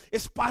discipline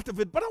is part of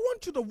it, but I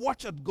want you to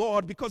watch at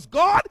God, because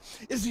God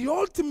is the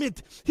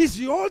ultimate, He's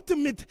the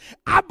ultimate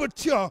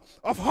arbiter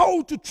of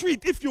how to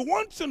treat. If you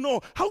want to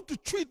know how to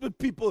treat with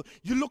people,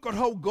 you look at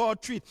how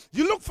God treats.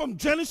 You look from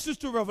Genesis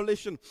to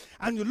Revelation,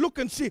 and you look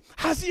and see,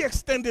 has He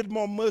extended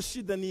more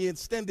mercy than He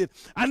extended?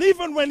 And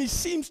even when He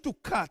seems to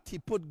cut, He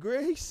put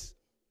grace.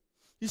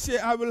 He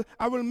said,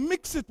 I will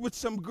mix it with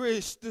some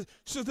grace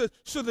so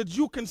that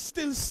you can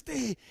still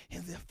stay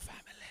in the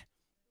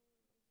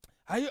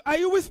family. Are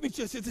you with me,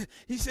 church?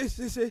 He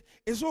says,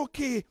 it's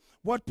okay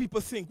what people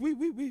think.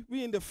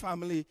 We in the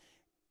family,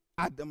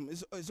 Adam,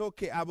 it's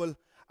okay.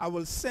 I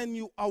will send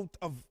you out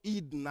of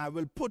Eden. I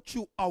will put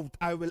you out.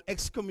 I will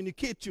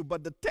excommunicate you.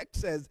 But the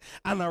text says,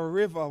 and a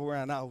river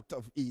ran out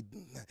of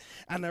Eden.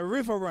 And a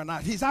river ran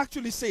out. He's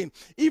actually saying,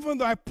 even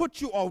though I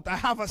put you out, I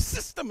have a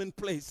system in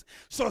place.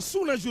 So as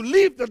soon as you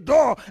leave the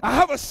door, I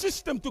have a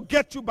system to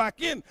get you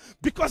back in.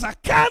 Because I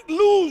can't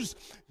lose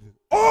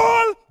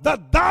all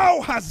that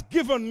thou hast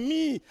given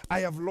me.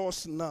 I have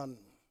lost none.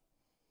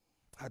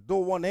 I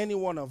don't want any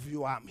one of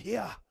you. I'm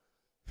here.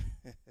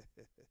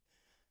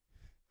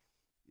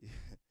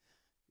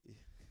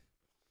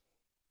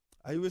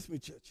 Are you with me,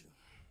 church?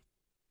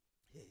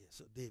 Yeah.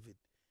 So David.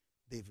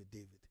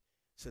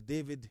 So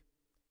David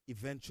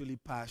eventually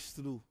passed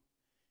through.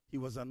 He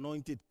was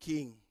anointed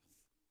king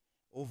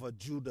over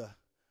Judah,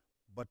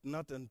 but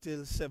not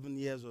until 7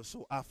 years or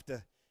so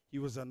after he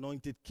was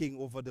anointed king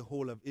over the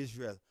whole of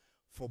Israel.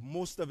 For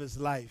most of his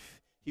life,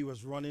 he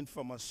was running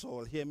from a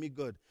Saul. Hear me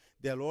good.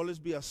 There'll always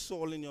be a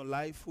Saul in your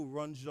life who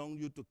runs down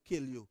you to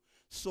kill you.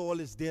 Saul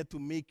is there to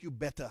make you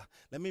better.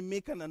 Let me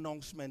make an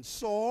announcement.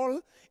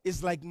 Saul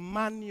is like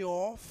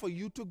manure for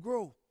you to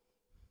grow.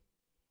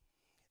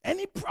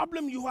 Any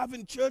problem you have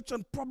in church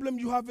and problem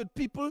you have with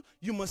people,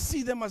 you must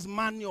see them as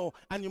manure,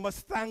 and you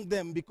must thank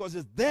them, because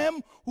it's them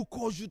who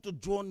cause you to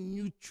draw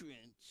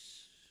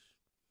nutrients.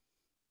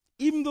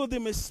 Even though they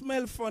may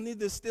smell funny,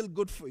 they're still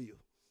good for you.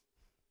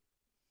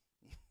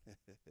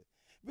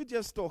 We're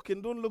just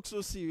talking. Don't look so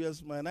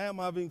serious, man. I am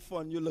having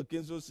fun. You're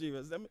looking so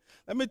serious.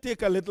 Let me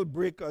take a little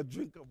break or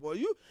drink of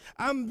water.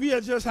 We are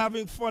just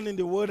having fun in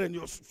the word, and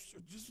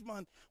this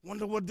man,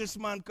 wonder what this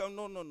man come.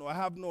 No. I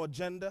have no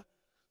agenda.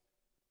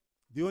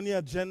 The only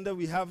agenda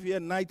we have here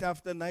night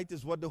after night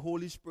is what the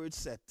Holy Spirit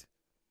said.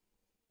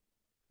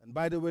 And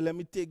by the way, let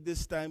me take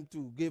this time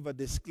to give a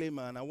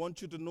disclaimer. And I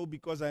want you to know,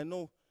 because I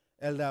know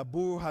Elder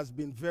Aburu has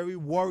been very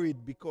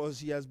worried,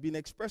 because he has been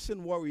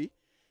expressing worry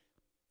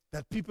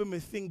that people may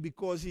think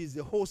because he's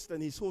the host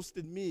and he's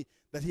hosted me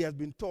that he has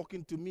been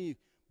talking to me.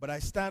 But I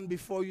stand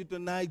before you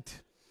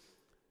tonight.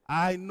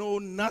 I know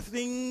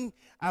nothing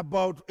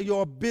about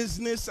your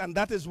business, and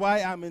that is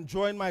why I'm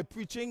enjoying my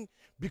preaching,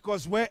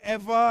 because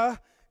wherever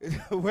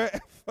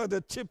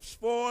the chips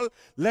fall,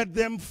 let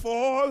them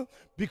fall,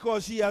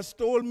 because he has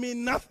told me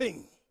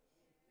nothing.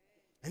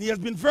 And he has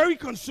been very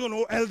concerned.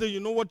 Oh, Elder, you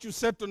know what you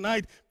said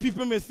tonight?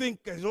 People may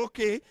think it's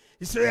okay.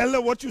 He said, Elder,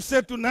 what you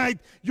said tonight,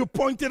 you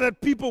pointed at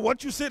people.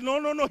 What you said,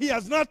 no, he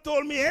has not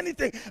told me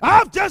anything.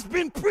 I've just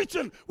been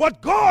preaching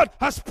what God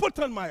has put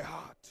on my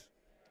heart.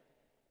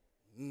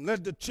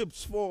 Let the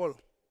chips fall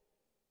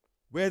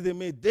where they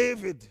may.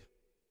 David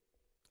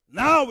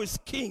now is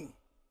king.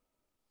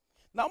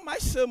 Now my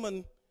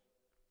sermon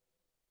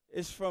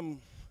is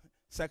from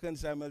 2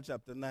 Samuel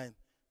chapter 9,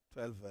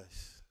 12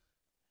 verse.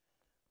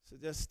 So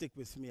just stick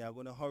with me. I'm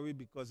going to hurry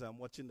because I'm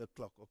watching the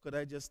clock. Or could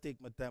I just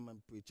take my time and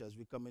preach as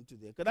we come into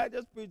there? Could I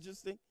just preach this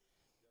thing?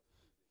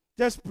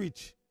 Just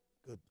preach.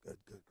 Good.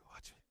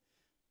 Watch me.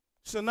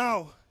 So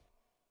now,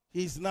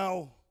 he's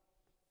now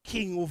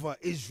king over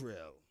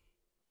Israel.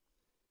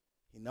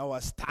 He now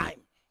has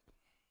time.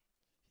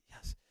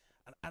 Yes.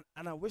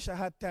 And I wish I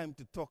had time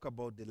to talk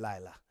about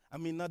Delilah. I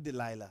mean, not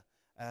Delilah.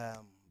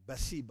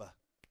 Bathsheba.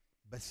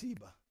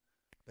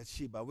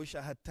 I wish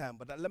I had time,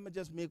 but let me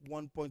just make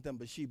one point on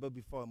Bathsheba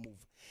before I move.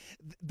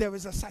 There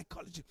is a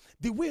psychology.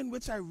 The way in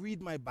which I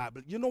read my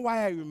Bible, you know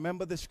why I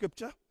remember the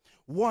scripture?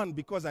 One,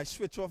 because I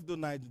switch off the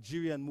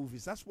Nigerian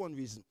movies. That's one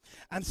reason.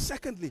 And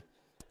secondly,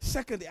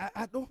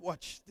 I don't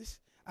watch this.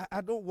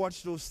 I don't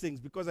watch those things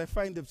because I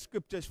find the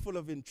scriptures full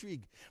of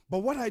intrigue. But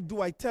what I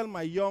do, I tell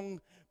my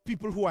young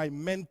people who I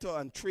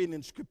mentor and train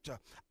in scripture,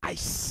 I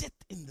sit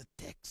in the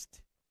text.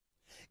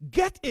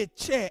 Get a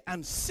chair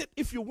and sit.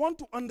 If you want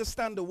to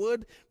understand the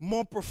word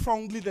more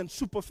profoundly than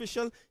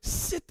superficial,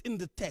 sit in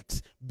the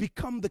text.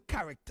 Become the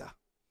character.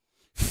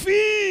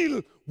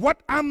 Feel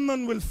what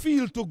Amnon will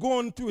feel to go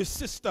on to his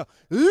sister.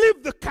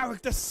 Live the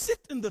character. Sit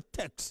in the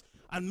text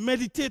and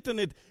meditate on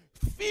it.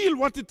 Feel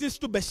what it is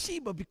to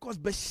Bathsheba, because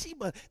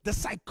Bathsheba, the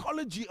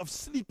psychology of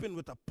sleeping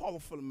with a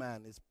powerful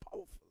man is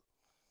powerful.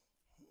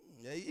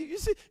 You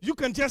see, you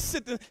can just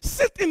sit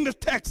in the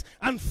text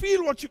and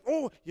feel what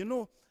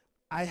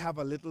I have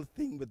a little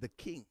thing with the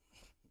king.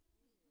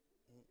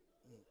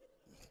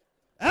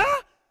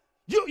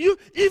 You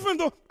even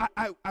though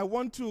I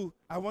want to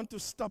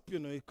stop,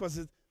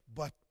 because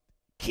but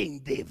King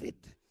David.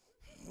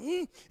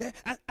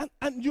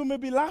 And you may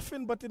be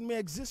laughing, but it may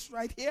exist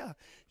right here.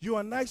 You're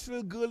a nice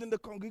little girl in the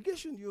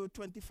congregation. You're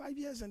 25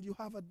 years and you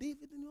have a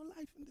David in your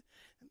life.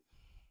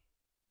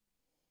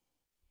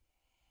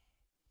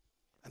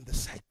 And the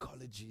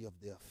psychology of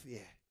the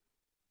affair.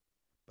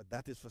 But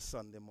that is for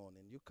Sunday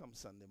morning. You come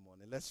Sunday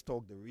morning. Let's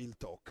talk the real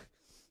talk.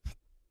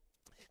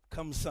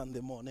 Come Sunday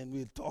morning.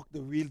 We'll talk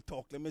the real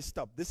talk. Let me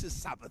stop. This is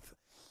Sabbath.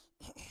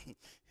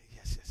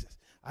 Yes.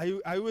 Are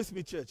you with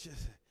me, church?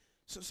 Yes.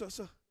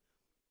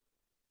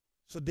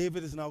 So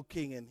David is now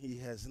king, and he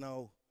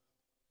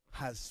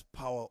has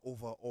power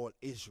over all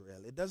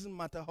Israel. It doesn't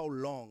matter how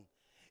long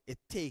it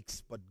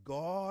takes, but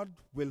God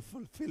will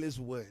fulfill his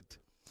word.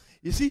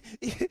 You see,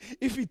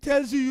 if he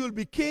tells you you'll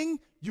be king,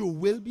 you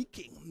will be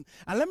king.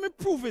 And let me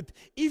prove it.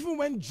 Even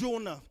when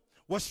Jonah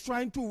was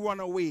trying to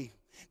run away,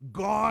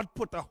 God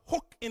put a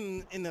hook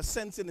in a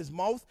sense in his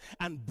mouth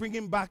and bring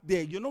him back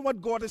there. You know what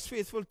God is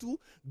faithful to?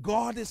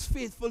 God is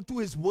faithful to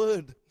his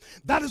word.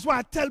 That is why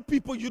I tell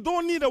people, you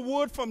don't need a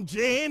word from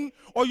Jane,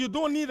 or you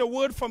don't need a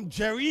word from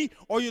Jerry,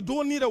 or you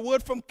don't need a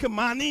word from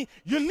Kimani.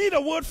 You need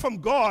a word from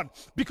God,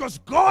 because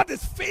God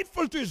is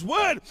faithful to his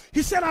word.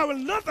 He said, I will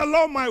not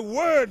allow my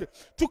word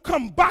to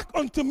come back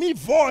unto me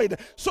void.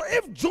 So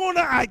if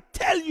Jonah, I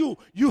tell you,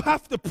 you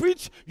have to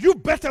preach, you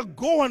better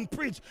go and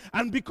preach.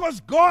 And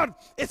because God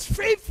is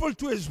faithful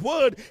to his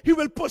word, he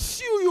will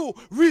pursue you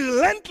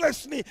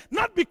relentlessly,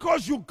 not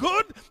because you're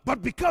good,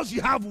 but because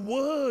you have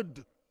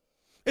word.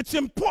 It's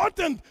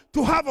important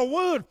to have a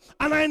word.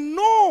 And I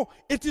know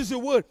it is a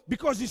word,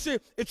 because he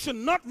said, it should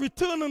not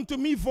return unto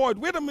me void.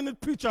 Wait a minute,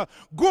 preacher.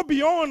 Go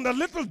beyond, a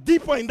little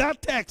deeper in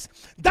that text.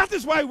 That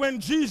is why when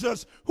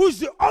Jesus, who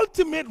is the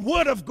ultimate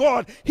word of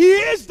God, he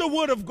is the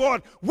word of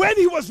God, when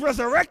he was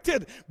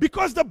resurrected,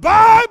 because the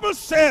Bible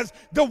says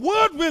the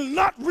word will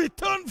not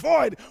return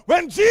void.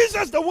 When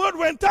Jesus, the word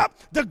went up,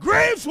 the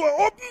graves were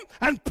open,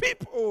 and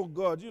people, oh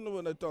God, you know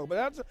what I talk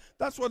about.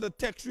 That's what the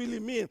text really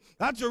means.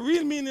 That's the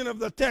real meaning of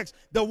the text.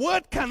 The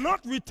word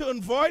cannot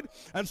return void.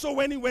 And so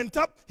when he went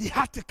up, he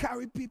had to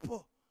carry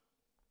people.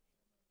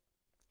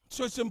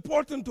 So it's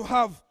important to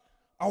have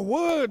a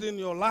word in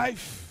your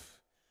life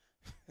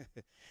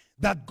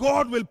that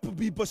God will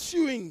be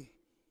pursuing.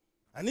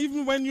 And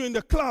even when you're in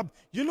the club,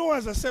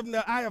 as I said,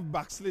 I have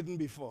backslidden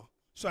before.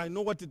 So I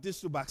know what it is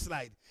to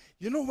backslide.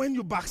 When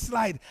you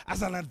backslide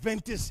as an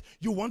Adventist,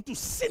 you want to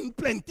sin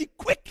plenty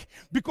quick,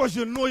 because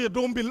you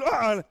don't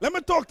belong. Let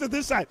me talk to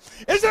this side.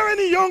 Is there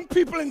any young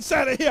people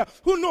inside of here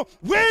who know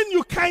when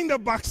you kind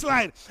of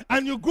backslide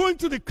and you're going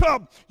to the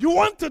club, you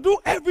want to do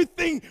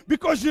everything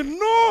because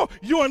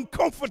you're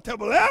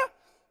uncomfortable, eh?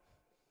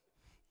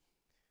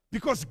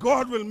 Because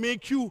God will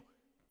make you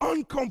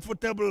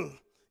uncomfortable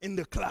in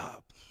the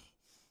club.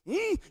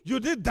 You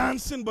did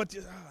dancing, but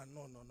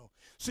no.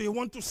 So you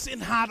want to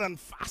sin hard and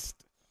fast.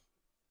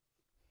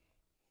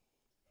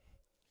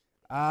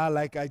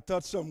 Like I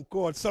taught some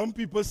chord. Some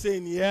people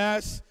saying,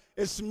 yes,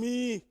 it's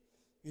me.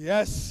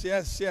 Yes.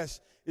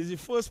 It's the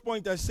first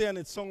point I say, and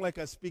it sounds like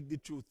I speak the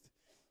truth.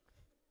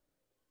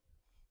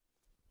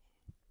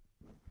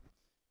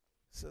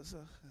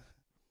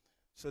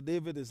 So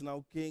David is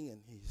now king,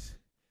 and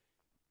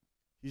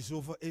he's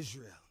over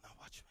Israel. Now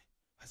watch me.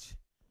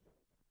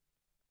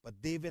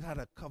 But David had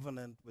a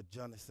covenant with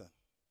Jonathan.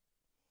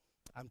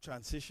 I'm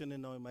transitioning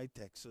now in my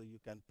text, so you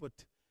can put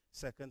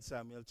 2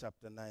 Samuel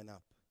chapter 9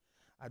 up.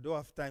 I don't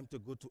have time to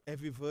go to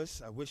every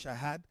verse. I wish I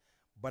had,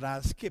 but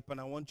I'll skip, and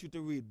I want you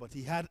to read. But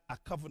he had a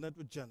covenant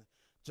with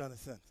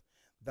Jonathan.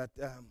 That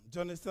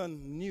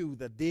Jonathan knew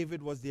that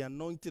David was the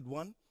anointed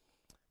one,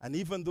 and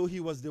even though he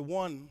was the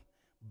one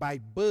by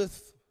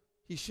birth,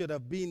 he should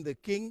have been the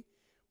king,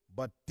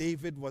 but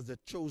David was the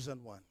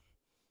chosen one.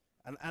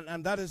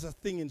 And that is a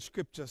thing in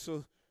Scripture.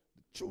 So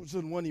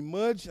chosen one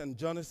emerged, and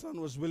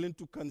Jonathan was willing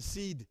to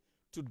concede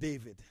to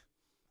David.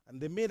 And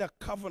they made a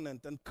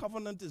covenant, and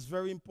covenant is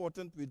very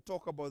important. We'll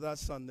talk about that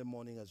Sunday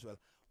morning as well,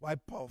 why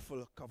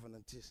powerful a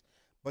covenant is.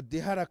 But they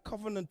had a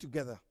covenant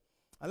together.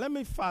 And let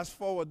me fast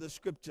forward the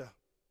Scripture.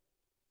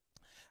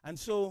 And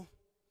so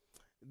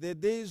the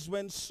days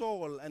when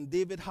Saul and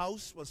David's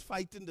house was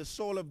fighting, the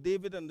Saul of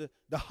David and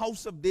the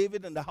house of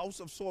David and the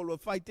house of Saul were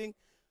fighting,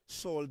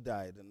 Saul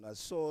died. And as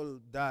Saul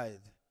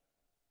died,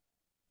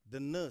 the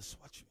nurse,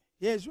 watch me.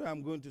 Here's where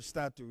I'm going to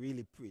start to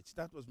really preach.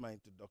 That was my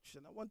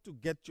introduction. I want to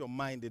get your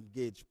mind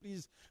engaged.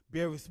 Please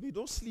bear with me.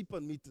 Don't sleep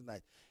on me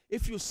tonight.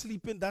 If you're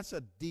sleeping, that's a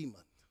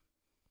demon.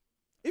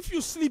 If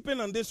you're sleeping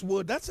on this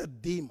word, that's a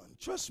demon.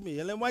 Trust me.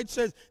 Ellen White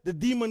says the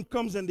demon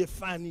comes and they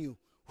fan you.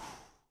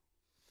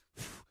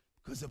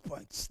 Because the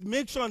point.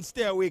 Make sure and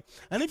stay awake.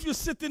 And if you're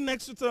sitting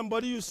next to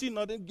somebody you see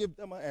nothing, give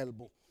them an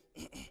elbow.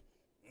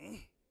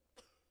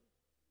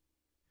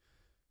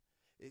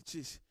 It's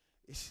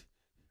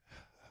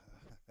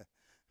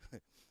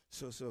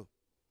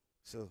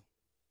So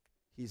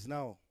he's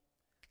now,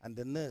 and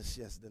the nurse,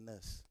 yes, the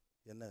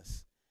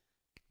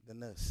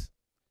nurse.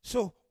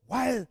 So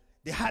while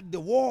they had the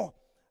war,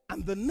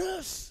 and the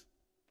nurse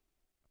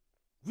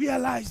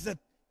realized that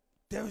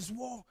there is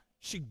war,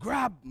 she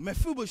grabbed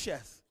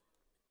Mephibosheth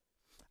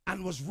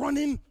and was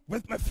running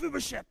with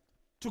Mephibosheth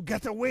to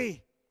get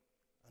away.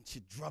 And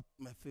she dropped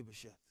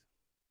Mephibosheth.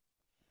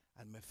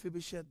 And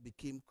Mephibosheth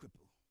became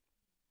crippled.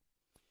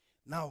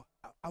 Now,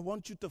 I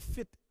want you to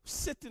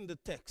sit in the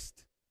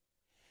text.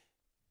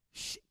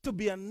 To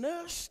be a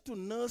nurse, to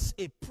nurse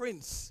a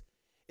prince,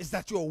 is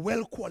that you are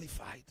well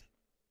qualified.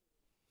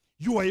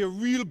 You are a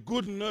real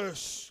good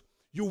nurse.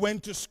 You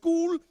went to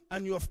school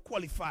and you have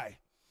qualified.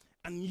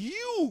 And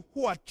you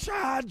who are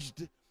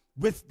charged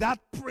with that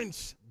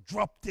prince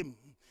dropped him.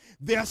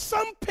 There are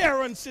some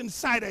parents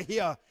inside of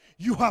here,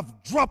 you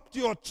have dropped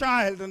your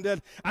child,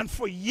 and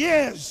for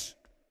years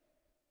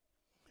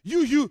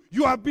you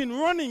have been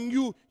running,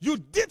 you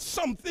did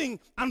something,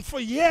 and for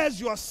years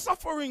you are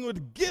suffering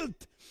with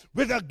guilt,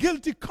 with a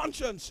guilty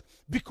conscience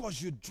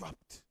because you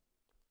dropped.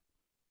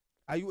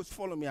 Are you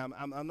follow me?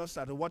 I'm not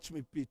starting. Watch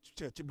me preach,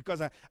 church,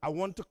 because I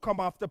want to come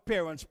after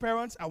parents.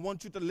 Parents, I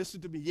want you to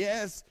listen to me.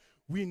 Yes,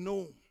 we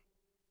know.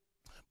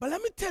 But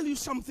let me tell you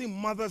something,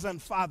 mothers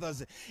and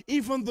fathers.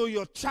 Even though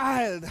your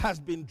child has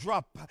been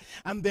dropped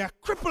and they are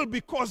crippled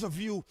because of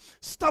you,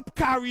 stop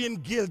carrying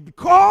guilt.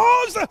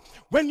 Because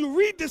when you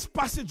read this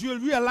passage, you'll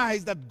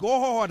realize that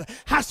God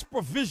has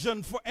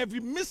provision for every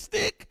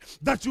mistake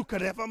that you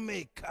could ever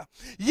make.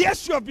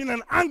 Yes, you have been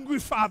an angry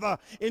father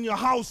in your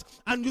house,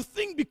 and you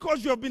think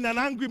because you have been an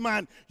angry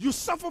man, you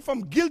suffer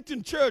from guilt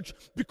in church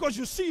because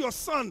you see your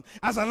son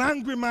as an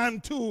angry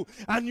man too,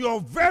 and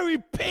you're very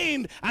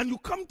pained, and you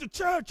come to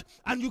church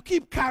and you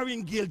keep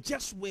carrying guilt.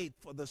 Just wait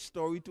for the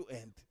story to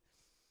end.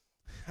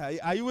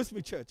 Are you with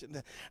me, church?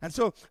 And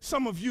so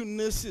some of you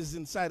nurses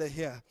inside of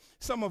here,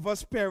 some of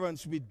us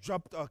parents, we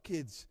dropped our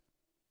kids.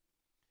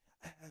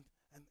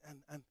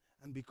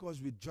 And because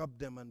we dropped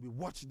them and we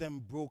watched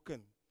them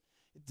broken,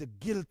 it's the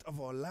guilt of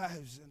our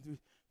lives. And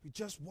we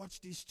just watch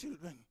these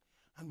children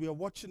and we are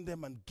watching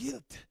them, and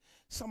guilt.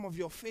 Some of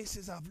your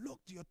faces have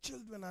looked. Your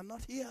children are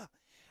not here.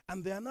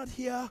 And they are not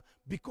here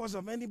because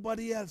of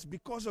anybody else,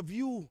 because of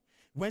you.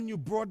 When you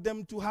brought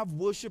them to have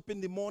worship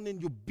in the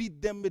morning, you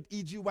beat them with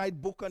E.G.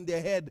 White book on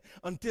their head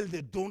until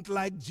they don't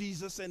like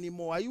Jesus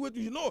anymore.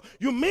 You know,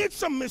 you made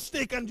some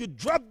mistake and you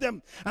dropped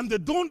them, and they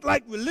don't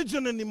like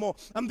religion anymore,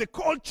 and they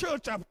call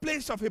church a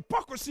place of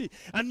hypocrisy,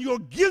 and you're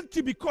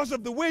guilty because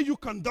of the way you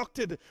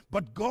conducted.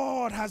 But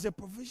God has a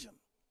provision.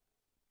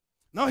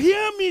 Now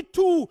hear me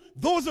too,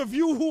 those of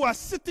you who are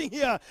sitting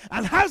here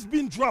and has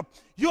been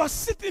dropped. You are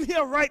sitting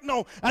here right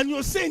now and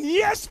you're saying,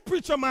 yes,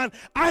 preacher man,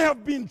 I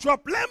have been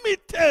dropped. Let me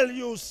tell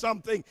you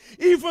something.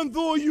 Even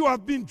though you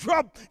have been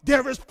dropped,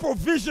 there is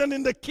provision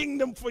in the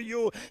kingdom for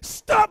you.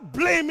 Stop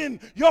blaming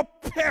your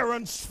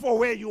parents for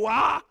where you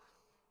are.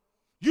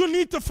 You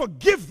need to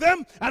forgive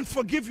them and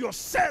forgive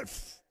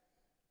yourself.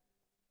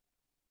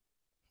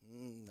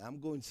 I'm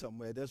going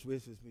somewhere. Just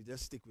wait with me.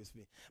 Just stick with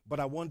me.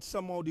 But I want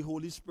somehow the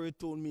Holy Spirit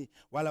told me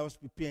while I was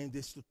preparing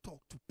this to talk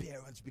to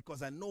parents,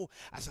 because I know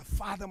as a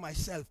father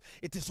myself,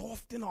 it is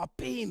often our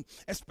pain,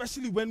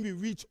 especially when we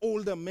reach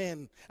older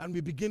men and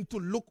we begin to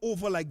look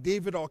over like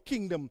David our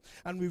kingdom,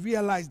 and we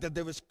realize that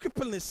there is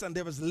crippleness and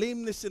there is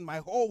lameness in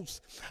my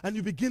house, and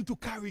you begin to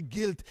carry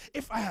guilt.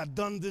 If I had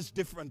done this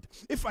different,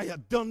 if I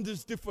had done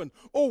this different,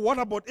 oh, what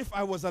about if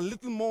I was a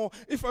little more,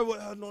 if I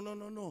was,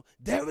 no.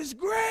 There is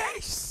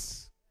grace.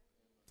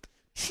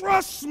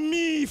 Trust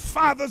me,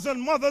 fathers and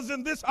mothers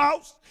in this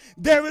house,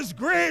 there is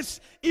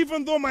grace.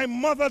 Even though my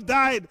mother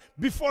died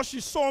before she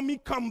saw me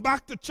come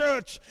back to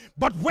church,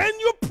 but when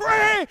you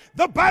pray,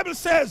 the Bible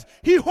says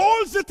he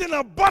holds it in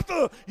a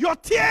bottle. Your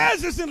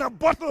tears is in a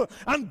bottle,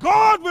 and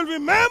God will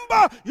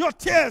remember your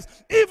tears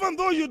even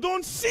though you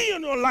don't see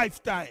in your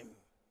lifetime.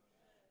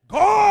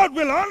 God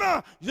will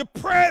honor the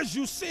prayers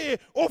you say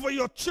over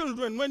your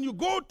children when you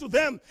go to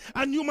them,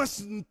 and you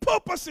must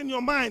purpose in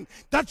your mind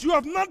that you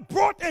have not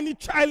brought any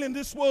child in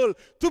this world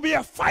to be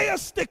a fire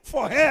stick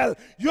for hell.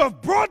 You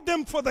have brought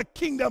them for the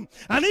kingdom,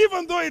 and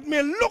even though it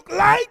may look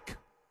like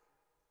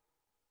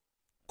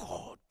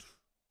God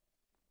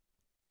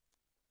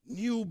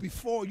knew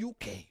before you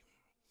came.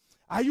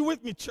 Are you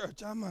with me,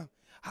 church?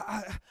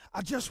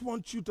 I just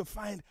want you to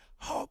find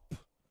hope.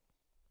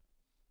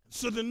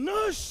 So the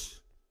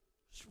nurse,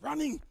 she's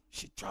running.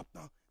 She dropped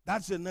now.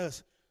 That's the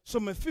nurse. So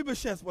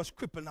Mephibosheth was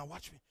crippled. Now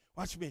watch me.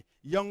 Watch me.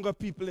 Younger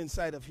people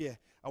inside of here,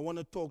 I want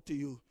to talk to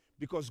you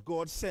because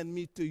God sent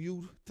me to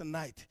you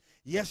tonight.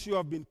 Yes, you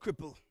have been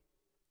crippled.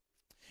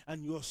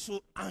 And you're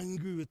so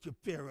angry with your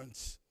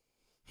parents.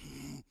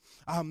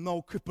 I'm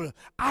now crippled.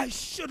 I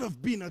should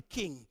have been a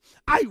king.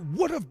 I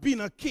would have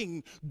been a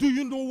king. Do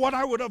you know what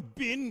I would have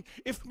been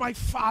if my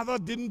father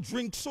didn't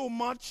drink so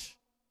much?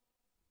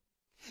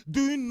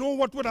 Do you know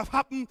what would have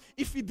happened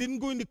if he didn't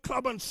go in the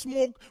club and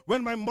smoke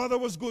when my mother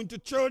was going to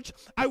church?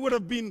 I would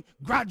have been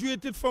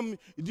graduated from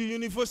the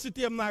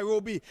University of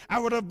Nairobi. I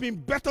would have been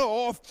better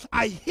off.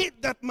 I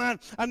hate that man.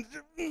 And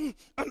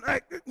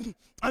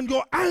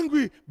you're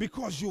angry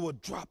because you were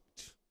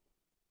dropped.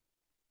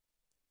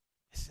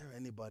 Is there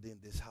anybody in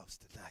this house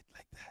tonight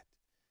like that?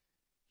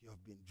 You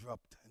have been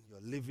dropped and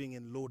you're living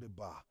in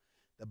Lodebar.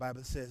 The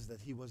Bible says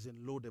that he was in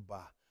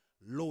Lodebar.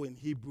 Lo in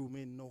Hebrew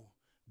mean no.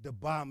 The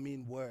bar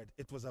mean word.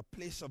 It was a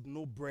place of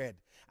no bread,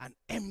 an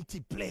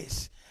empty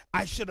place.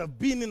 I should have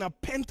been in a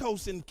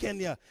penthouse in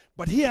Kenya,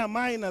 but here am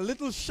I in a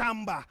little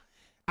shamba.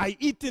 I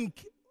eat in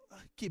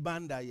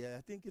Kibanda, yeah,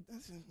 I think it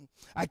is.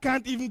 I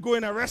can't even go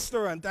in a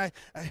restaurant.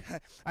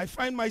 I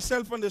find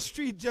myself on the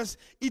street just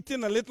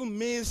eating a little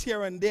maize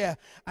here and there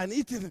and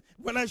eating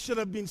when I should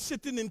have been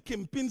sitting in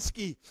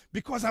Kempinski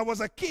because I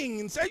was a king.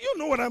 And say, you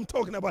know what I'm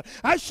talking about.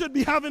 I should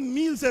be having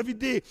meals every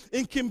day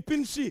in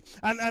Kempinski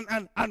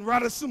and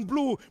Radisson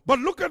Blue. But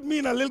look at me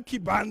in a little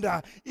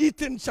Kibanda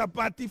eating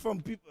chapati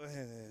from people.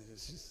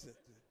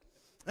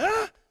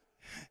 Huh?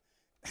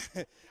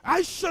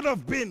 I should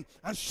have been,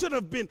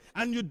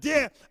 and you're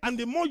there, and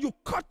the more you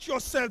cut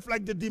yourself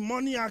like the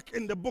demoniac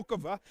in the book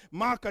of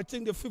Mark, I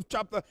think the 5th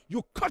chapter,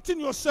 you're cutting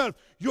yourself,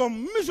 you're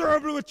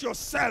miserable with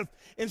yourself,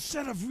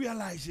 instead of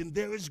realizing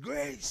there is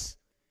grace.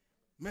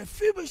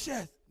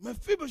 Mephibosheth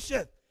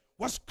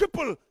was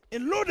crippled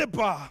in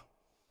Lodebar.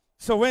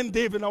 So when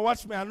David, now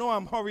watch me, I know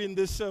I'm hurrying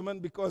this sermon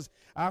because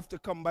I have to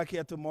come back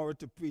here tomorrow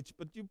to preach,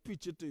 but you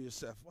preach it to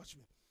yourself, watch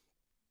me.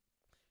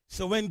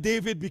 So when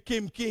David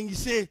became king, he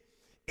said,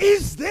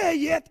 is there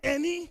yet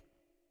any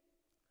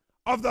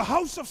of the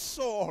house of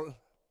Saul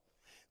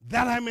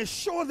that I may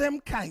show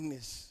them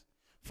kindness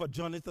for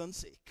Jonathan's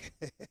sake?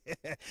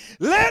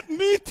 Let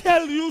me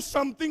tell you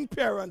something,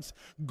 parents.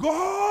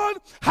 God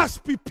has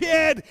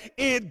prepared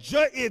a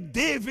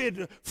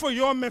David for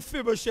your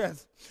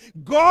Mephibosheth.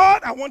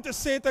 God, I want to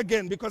say it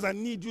again because I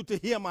need you to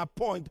hear my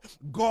point.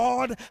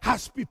 God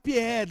has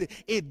prepared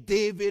a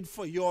David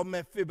for your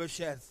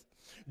Mephibosheth.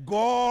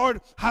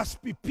 God has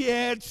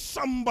prepared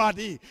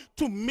somebody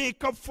to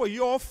make up for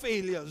your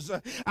failures.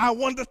 I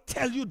want to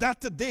tell you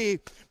that today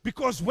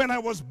because when I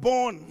was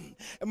born,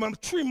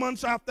 3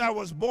 months after I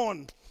was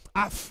born,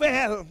 I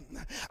fell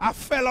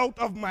out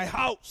of my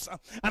house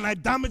and I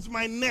damaged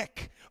my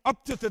neck.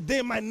 Up to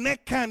today, my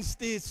neck can't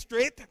stay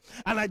straight,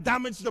 and I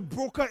damaged the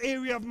broca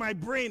area of my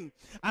brain,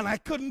 and I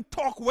couldn't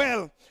talk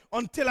well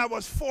until I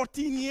was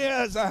 14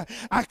 years.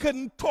 I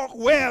couldn't talk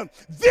well.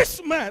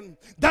 This man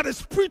that is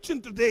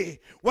preaching today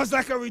was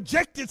like a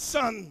rejected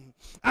son,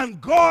 and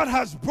God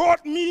has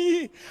brought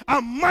me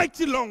a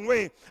mighty long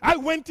way. I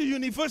went to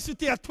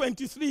university at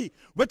 23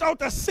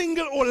 without a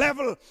single O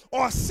level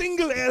or a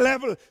single A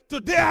level.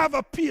 Today I have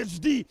a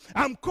PhD.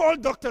 I'm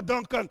called Dr.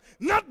 Duncan,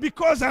 not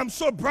because I'm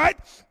so bright,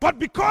 but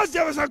because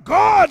there is a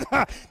God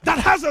that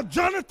has a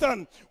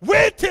Jonathan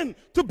waiting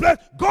to bless.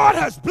 God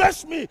has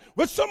blessed me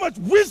with so much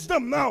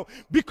wisdom now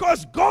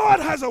because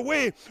God has a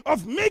way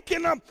of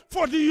making up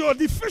for your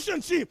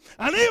deficiency.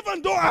 And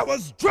even though I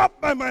was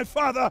dropped by my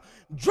father,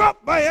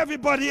 dropped by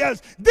everybody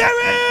else,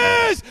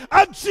 there is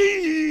a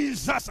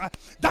Jesus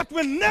that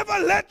will never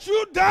let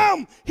you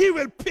down. He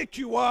will pick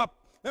you up.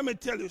 Let me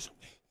tell you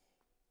something.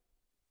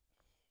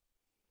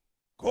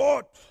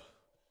 God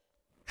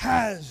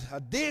has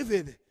a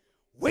David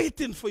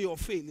waiting for your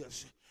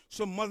failures.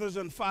 So mothers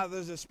and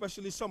fathers,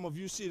 especially some of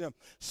you see them,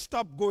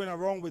 stop going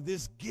around with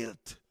this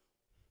guilt.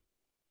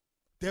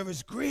 There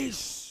is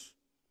grace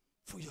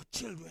for your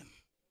children.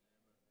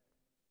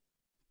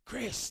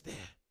 Grace there.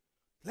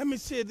 Let me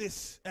say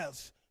this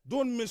else.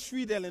 Don't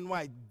misread Ellen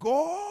White.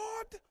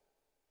 God,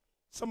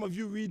 some of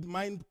you read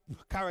mind,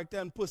 character,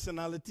 and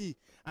personality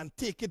and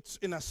take it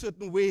in a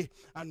certain way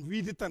and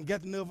read it and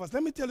get nervous.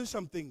 Let me tell you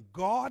something.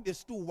 God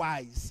is too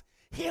wise.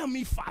 Hear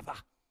me, Father.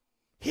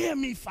 Hear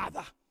me,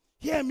 Father.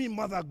 Hear me,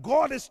 Mother.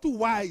 God is too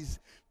wise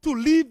to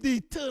leave the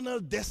eternal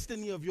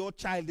destiny of your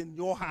child in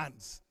your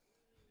hands.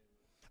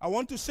 I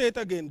want to say it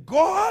again.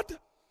 God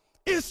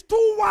is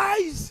too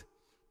wise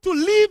to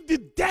leave the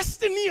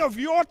destiny of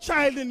your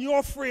child in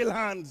your frail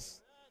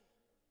hands.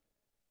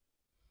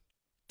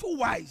 Too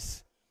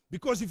wise.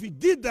 Because if he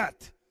did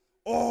that,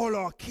 all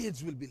our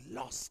kids will be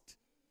lost.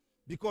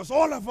 Because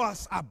all of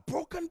us are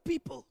broken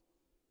people.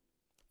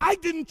 I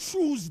didn't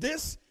choose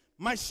this.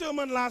 My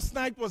sermon last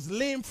night was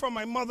lame from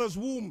my mother's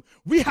womb.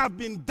 We have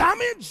been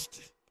damaged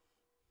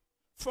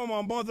from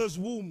our mother's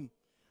womb.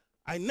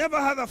 I never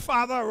had a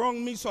father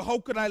around me, so how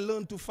could I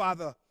learn to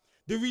father?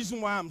 The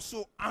reason why I'm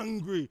so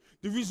angry,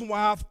 the reason why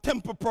I have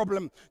temper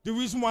problem, the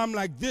reason why I'm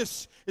like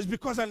this is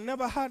because I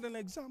never had an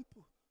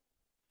example.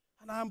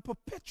 And I'm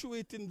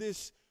perpetuating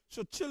this.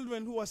 So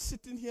children who are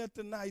sitting here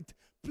tonight,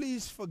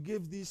 please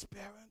forgive these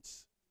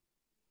parents.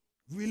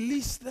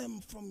 Release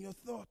them from your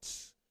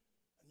thoughts.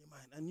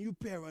 And you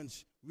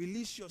parents,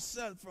 release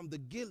yourself from the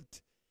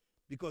guilt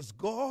because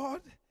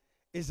God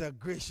is a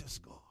gracious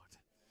God.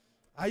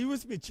 Are you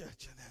with me,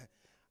 church?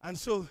 And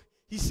so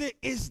he said,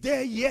 is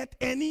there yet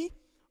any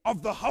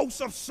of the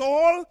house of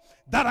Saul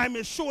that I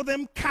may show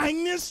them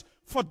kindness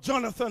for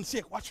Jonathan's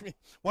sake? Watch me,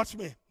 watch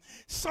me.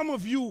 Some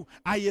of you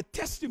are a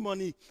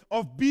testimony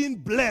of being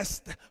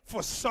blessed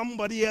for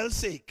somebody else's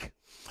sake.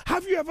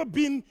 Have you ever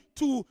been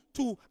to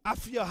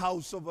Afia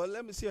House of,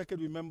 let me see if I can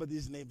remember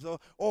these names,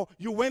 or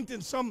you went in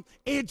some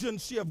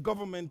agency of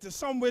government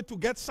somewhere to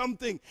get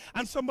something,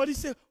 and somebody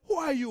said, who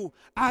are you?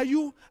 Are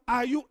you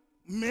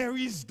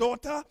Mary's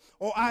daughter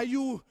or are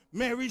you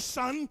Mary's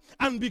son?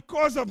 And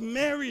because of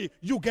Mary,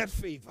 you get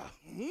favor.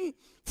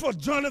 For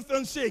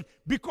Jonathan's sake,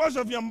 because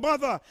of your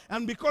mother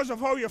and because of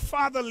how your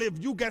father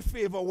lived, you get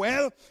favor.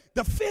 Well,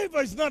 the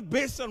favor is not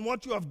based on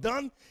what you have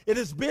done. It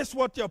is based on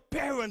what your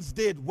parents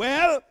did.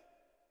 Well,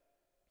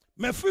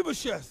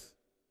 Mephibosheth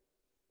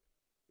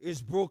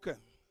is broken.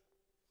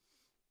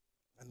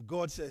 And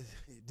God says,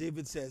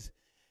 David says,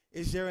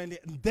 is there any?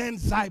 And then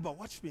Ziba,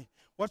 watch me.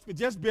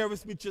 Just bear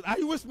with me. Are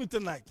you with me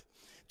tonight?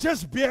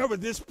 Just bear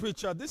with this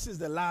preacher. This is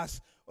the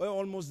last, or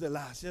almost the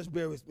last. Just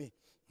bear with me.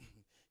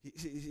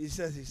 He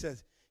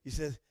says,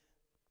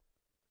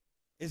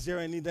 is there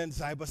any? Then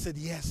Ziba said,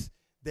 yes,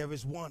 there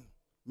is one,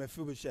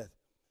 Mephibosheth.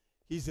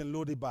 He's in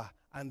Lodibar.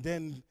 And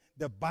then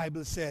the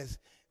Bible says,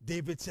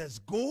 David says,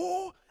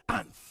 go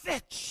and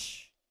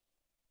fetch.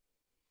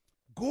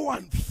 Go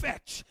and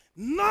fetch.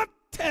 Not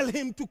tell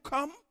him to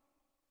come.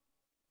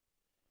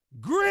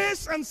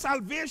 Grace and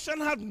salvation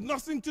had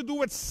nothing to do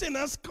with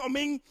sinners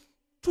coming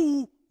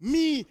to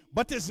me,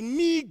 but it's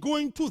me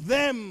going to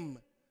them.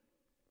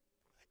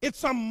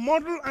 It's a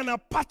model and a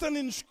pattern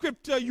in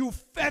Scripture. You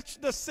fetch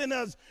the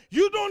sinners.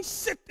 You don't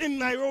sit in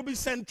Nairobi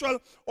Central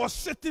or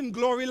sit in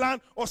Gloryland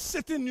or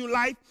sit in New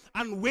Life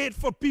and wait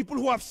for people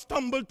who have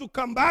stumbled to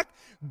come back.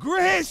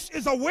 Grace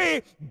is a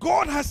way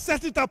God has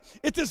set it up.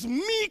 It is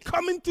me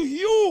coming to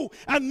you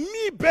and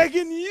me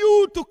begging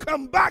you to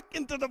come back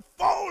into the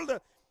fold.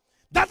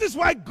 That is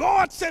why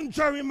God sent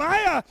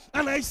Jeremiah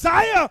and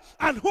Isaiah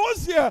and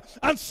Hosea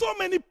and so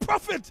many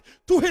prophets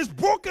to his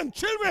broken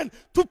children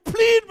to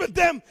plead with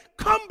them,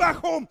 come back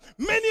home.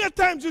 Many a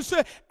times you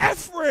say,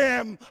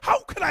 Ephraim, how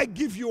could I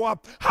give you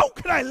up? How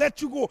could I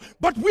let you go?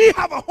 But we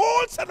have a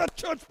whole set of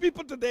church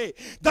people today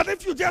that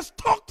if you just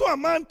talk to a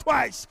man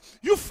twice,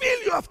 you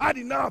feel you have had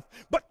enough.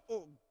 But,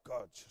 oh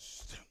God,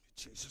 just tell me,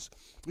 Jesus.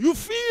 You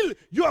feel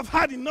you have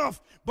had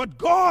enough, but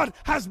God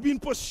has been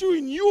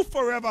pursuing you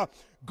forever.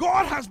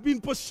 God has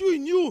been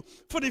pursuing you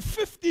for the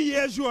 50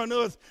 years you're on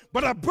earth.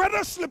 But a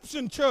brother slips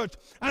in church,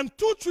 and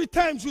 2-3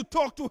 times you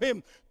talk to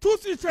him,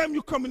 2-3 times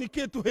you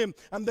communicate to him,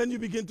 and then you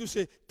begin to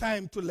say,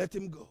 time to let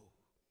him go.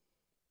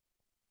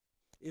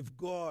 If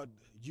God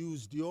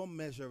used your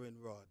measuring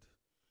rod,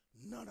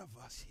 none of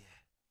us here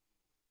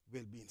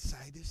will be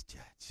inside this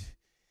church.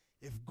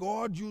 If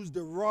God used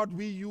the rod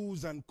we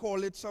use and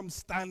call it some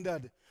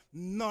standard,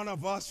 none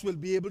of us will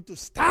be able to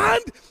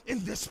stand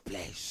in this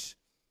place.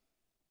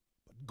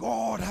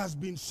 God has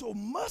been so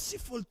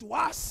merciful to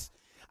us,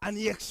 and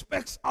he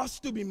expects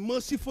us to be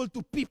merciful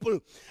to people,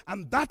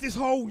 and that is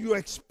how you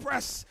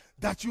express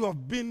that you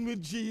have been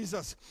with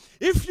Jesus.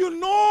 If you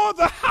know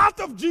the heart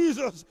of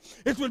Jesus,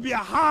 it will be a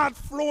heart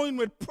flowing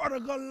with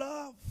prodigal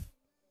love.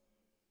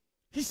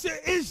 He said,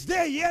 is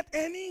there yet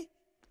any?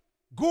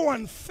 Go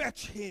and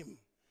fetch him.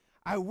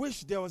 I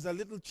wish there was a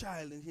little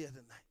child in here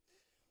tonight.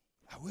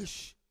 I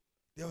wish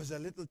there was a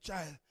little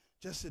child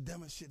just to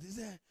demonstrate. Is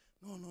there?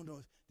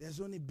 No. There's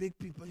only big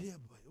people here,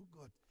 boy. Oh,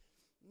 God.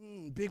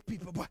 Big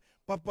people.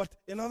 But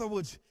in other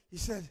words, he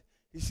said,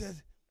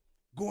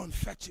 go and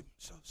fetch him.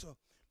 So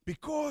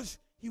because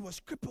he was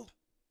crippled,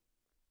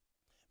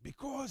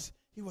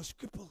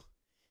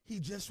 he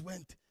just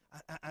went.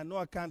 I know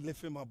I can't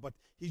lift him up, but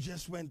he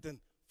just went and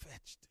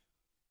fetched.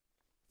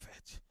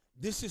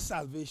 This is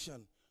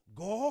salvation.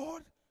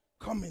 God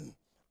coming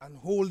and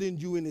holding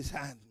you in his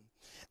hand.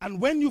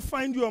 And when you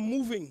find you are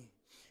moving,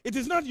 it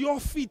is not your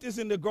feet is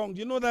in the ground.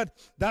 You know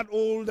that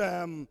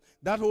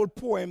old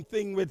poem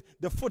thing with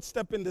the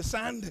footstep in the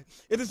sand?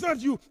 It is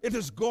not you. It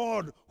is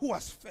God who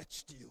has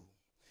fetched you.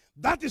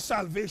 That is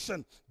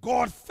salvation.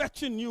 God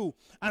fetching you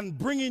and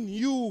bringing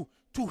you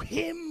to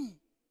him.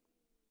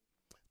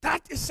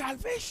 That is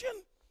salvation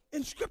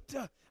in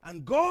Scripture.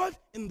 And God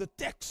in the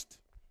text,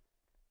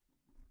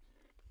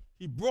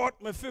 he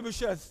brought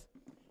Mephibosheth.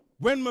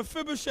 When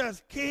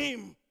Mephibosheth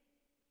came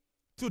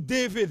to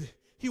David,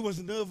 he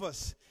was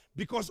nervous.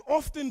 Because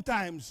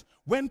oftentimes,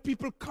 when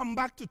people come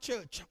back to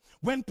church,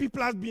 when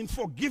people have been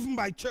forgiven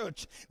by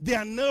church, they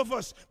are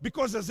nervous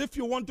because as if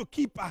you want to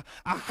keep a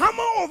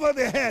hammer over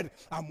their head.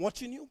 I'm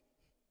watching you.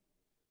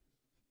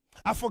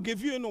 I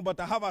forgive you, but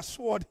I have a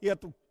sword here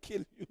to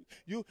kill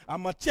you. A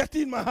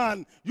machete in my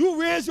hand.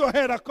 You raise your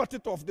head, I cut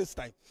it off this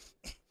time.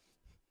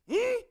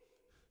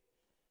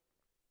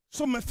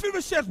 So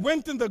Mephibosheth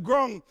went in the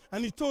ground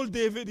and he told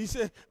David, he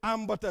said,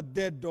 I'm but a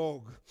dead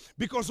dog.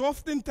 Because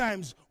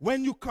oftentimes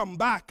when you come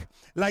back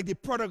like the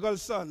prodigal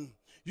son,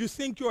 you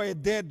think you're a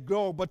dead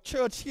dog, but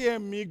church, hear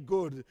me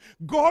good.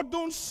 God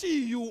don't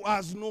see you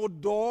as no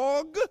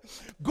dog.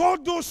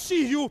 God don't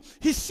see you.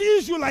 He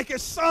sees you like a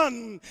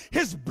son.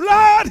 His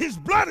blood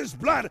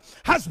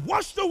has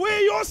washed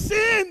away your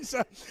sins.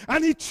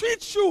 And he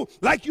treats you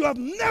like you have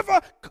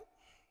never.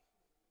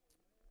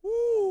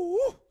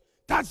 Ooh.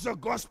 That's the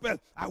gospel.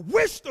 I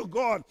wish to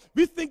God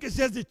we think it's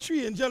just the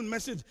three angel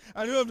message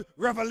and you have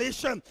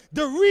Revelation.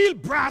 The real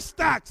brass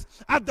tacks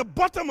at the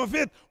bottom of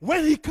it,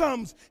 when he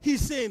comes,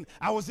 he's saying,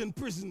 I was in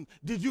prison.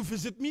 Did you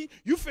visit me?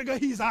 You figure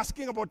he's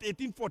asking about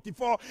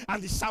 1844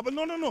 and the Sabbath.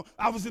 No, no, no.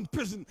 I was in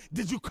prison.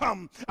 Did you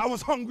come? I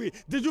was hungry.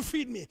 Did you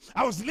feed me?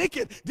 I was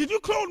naked. Did you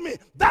clothe me?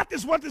 That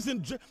is what is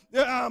in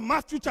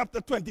Matthew chapter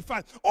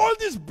 25. All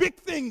these big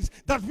things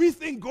that we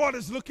think God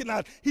is looking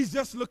at, he's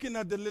just looking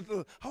at the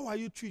little, how are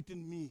you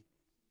treating me?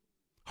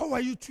 How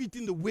are you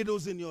treating the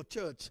widows in your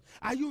church?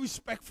 Are you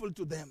respectful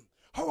to them?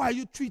 How are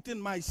you treating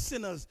my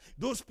sinners,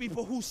 those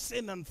people who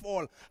sin and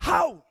fall?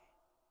 How?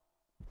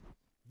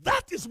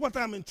 That is what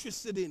I'm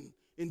interested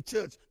in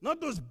church.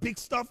 Not those big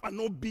stuff and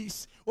no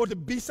beast, or the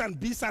beast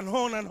and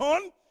horn and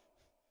horn.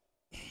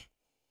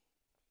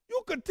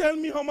 You could tell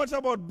me how much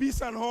about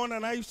beast and horn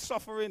and I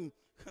suffering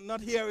and not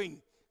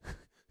hearing.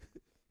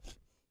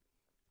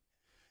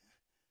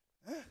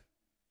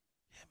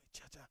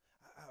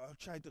 I'll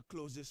try to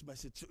close this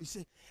message. So he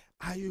said,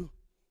 are you?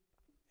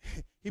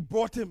 He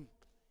brought him.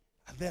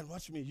 And then,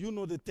 watch me, you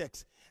know the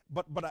text.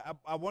 But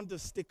I want to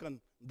stick on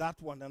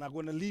that one. And I'm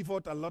going to leave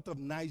out a lot of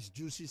nice,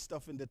 juicy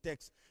stuff in the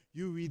text.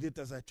 You read it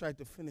as I try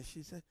to finish.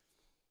 He said,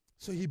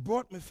 so he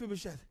brought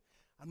Mephibosheth.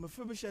 And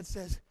Mephibosheth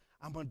says,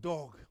 I'm a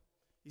dog.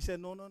 He said,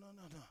 no.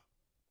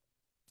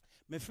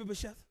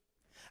 Mephibosheth,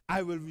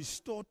 I will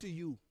restore to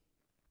you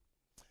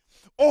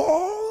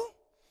all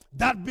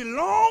that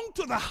belong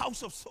to the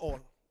house of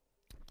Saul.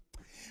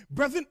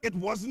 Brethren, it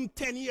wasn't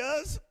 10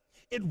 years.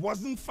 It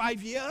wasn't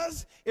 5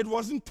 years. It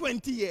wasn't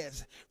 20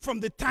 years. From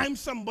the time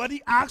somebody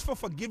asks for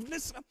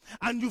forgiveness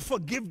and you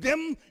forgive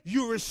them,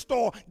 you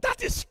restore.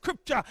 That is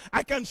scripture.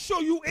 I can show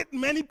you it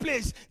many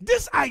places.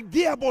 This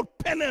idea about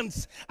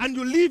penance and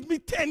you leave me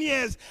 10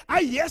 years.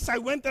 Yes, I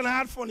went and I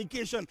had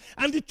fornication.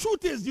 And the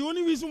truth is, the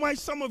only reason why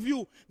some of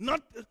you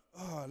not...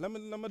 let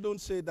me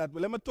don't say that,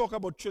 but let me talk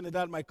about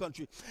Trinidad, my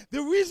country.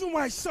 The reason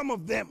why some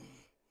of them...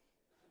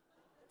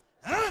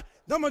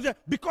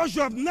 because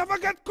you have never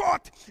got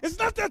caught. It's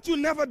not that you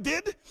never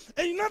did,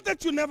 and not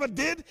that you never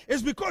did,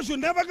 it's because you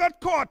never got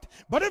caught.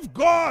 But if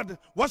God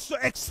was to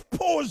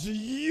expose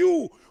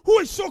you, who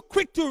is so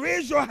quick to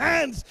raise your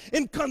hands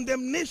in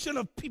condemnation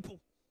of people,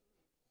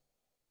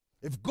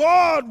 if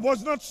God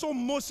was not so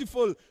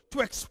merciful to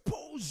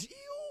expose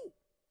you,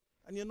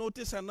 and you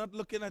notice I'm not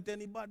looking at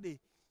anybody,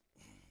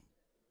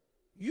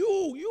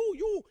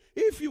 you,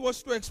 if he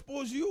was to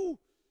expose you,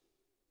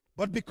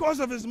 but because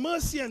of his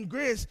mercy and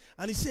grace,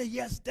 and he said,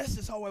 yes, this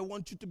is how I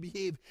want you to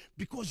behave.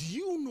 Because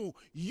you know,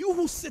 you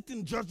who sit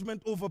in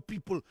judgment over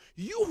people,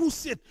 you who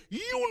sit,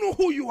 you know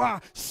who you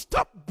are.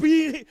 Stop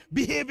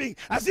behaving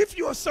as if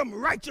you are some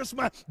righteous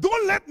man.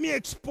 Don't let me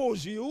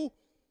expose you,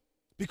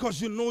 because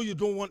you know you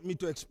don't want me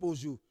to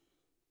expose you.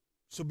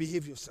 So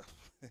behave yourself.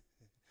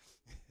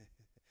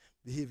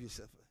 Behave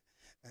yourself.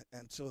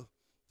 And so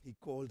he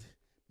called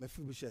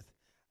Mephibosheth.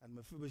 And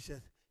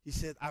Mephibosheth, he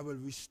said, I will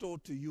restore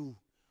to you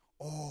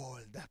all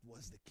that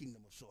was the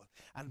kingdom of Saul.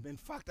 And in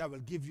fact, I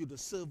will give you the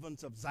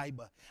servants of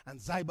Ziba. And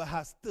Ziba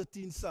has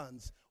 13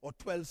 sons or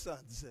 12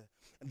 sons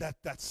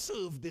that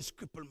serve this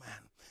crippled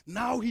man.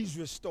 Now he's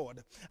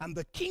restored. And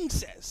the king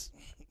says,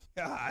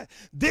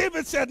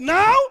 David said,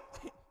 now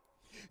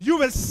you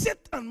will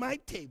sit on my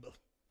table.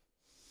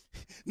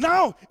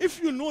 Now,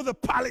 if you know the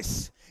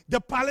palace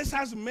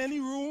has many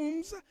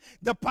rooms.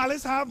 The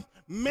palace have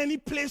many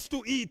places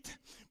to eat.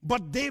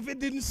 But David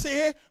didn't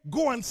say,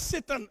 go and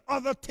sit on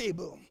other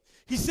table.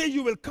 He said,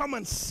 you will come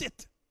and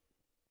sit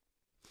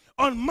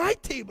on my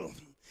table.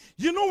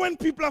 You know, when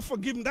people are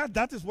forgiven,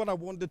 that is what I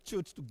want the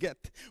church to get.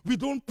 We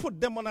don't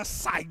put them on a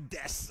side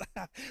desk.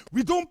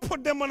 We don't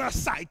put them on a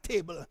side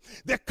table.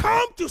 They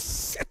come to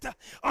sit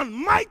on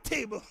my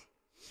table.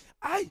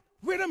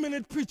 Wait a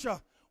minute, preacher.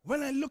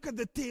 When I look at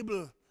the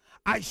table,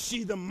 I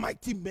see the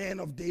mighty man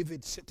of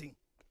David sitting.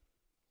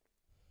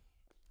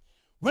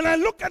 When I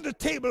look at the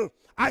table,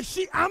 I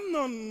see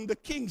Amnon, the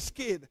king's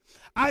kid.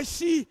 I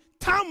see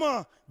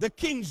Tamar, the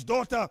king's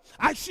daughter.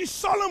 I see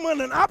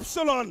Solomon and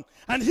Absalom.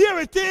 And here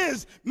it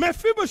is,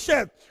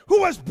 Mephibosheth, who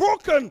was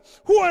broken,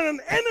 who an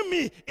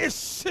enemy, is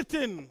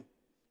sitting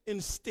in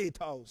state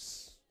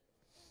house.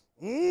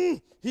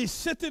 He's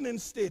sitting in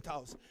state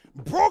house.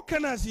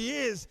 Broken as he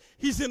is,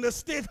 he's in the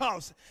state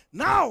house.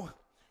 Now,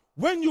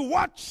 when you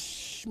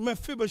watch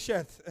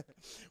Mephibosheth,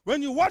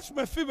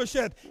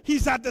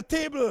 he's at the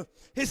table.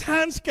 His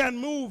hands can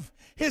move.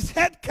 His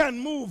head can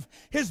move.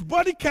 His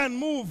body can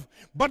move.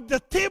 But the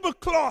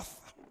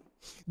tablecloth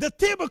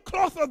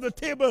of the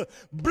table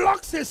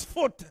blocks his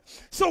foot.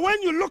 So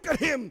when you look at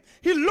him,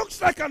 he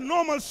looks like a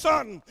normal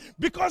son.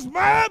 Because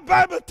my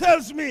Bible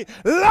tells me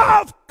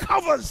love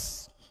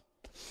covers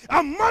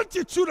a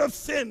multitude of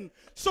sin.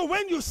 So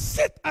when you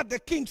sit at the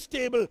king's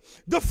table,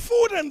 the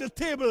food on the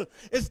table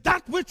is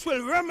that which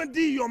will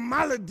remedy your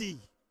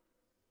malady.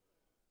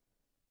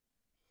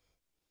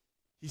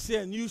 He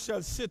said, and you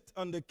shall sit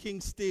on the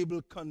king's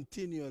table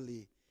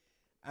continually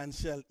and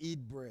shall eat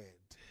bread.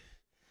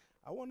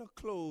 I want to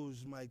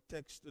close my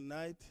text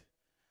tonight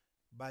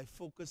by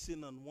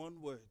focusing on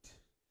one word.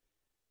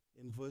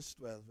 in verse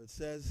 12. It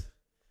says,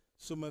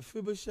 so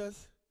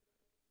Mephibosheth,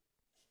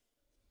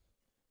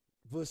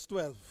 verse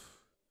 12,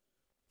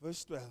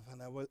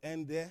 and I will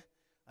end there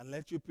and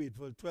let you read.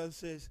 Verse 12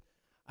 says,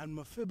 and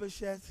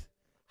Mephibosheth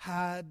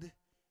had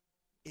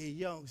a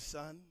young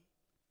son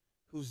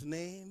whose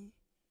name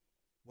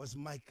was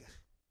Micah.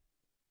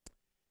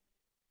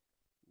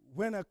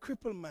 When a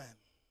crippled man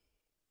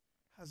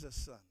has a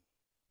son,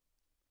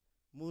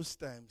 most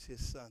times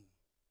his son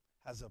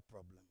has a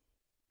problem.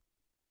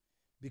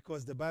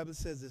 Because the Bible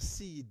says the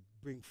seed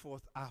bring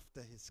forth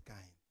after his kind.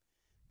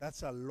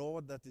 That's a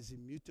law that is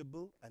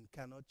immutable and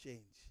cannot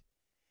change.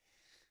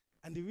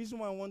 And the reason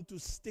why I want to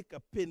stick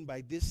a pin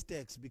by this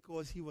text,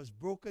 because he was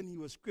broken, he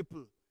was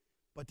crippled,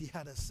 but he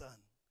had a son.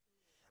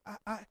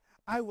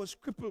 I was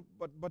crippled,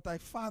 but I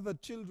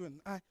fathered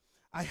children.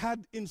 I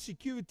had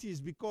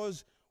insecurities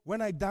because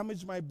when I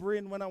damaged my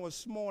brain when I was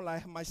small,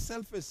 my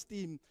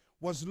self-esteem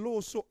was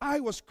low. So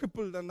I was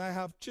crippled and I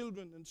have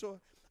children. And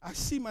so I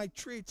see my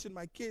traits in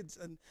my kids.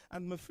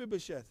 And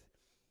Mephibosheth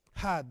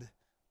had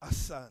a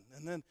son.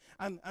 And then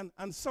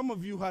and some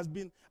of you has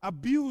been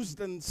abused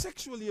and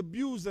sexually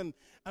abused and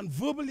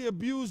verbally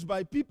abused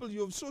by people.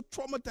 You're so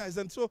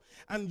traumatized.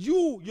 And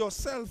you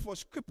yourself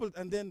was crippled,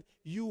 and then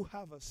you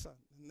have a son.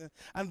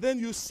 And then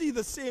you see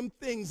the same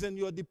things and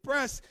you're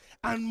depressed.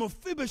 And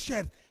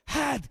Mephibosheth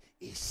had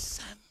a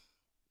son.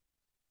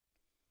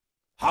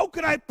 How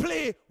can I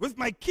play with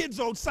my kids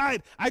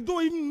outside? I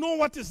don't even know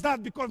what is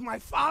that because my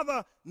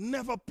father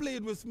never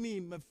played with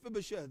me.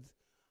 Mephibosheth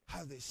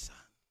had a son.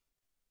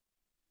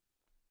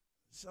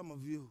 Some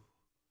of you,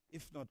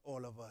 if not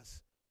all of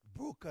us,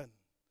 broken,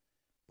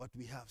 but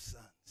we have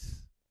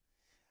sons.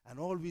 And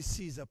all we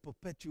see is a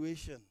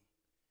perpetuation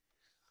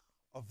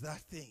of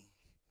that thing.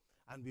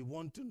 And we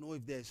want to know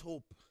if there's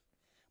hope.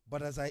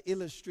 But as I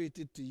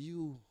illustrated to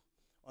you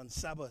on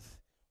Sabbath,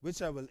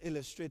 which I will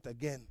illustrate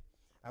again,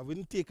 I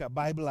wouldn't take a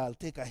Bible, I'll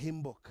take a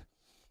hymn book.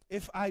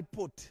 If I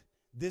put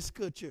this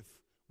kerchief,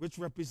 which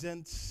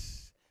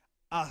represents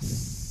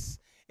us,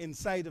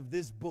 inside of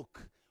this book,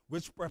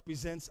 which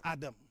represents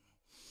Adam,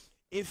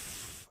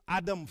 if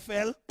Adam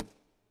fell,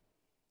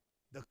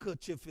 the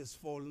kerchief is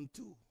fallen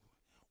too.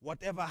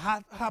 Whatever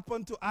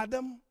happened to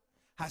Adam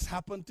has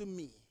happened to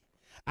me.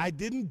 I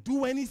didn't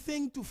do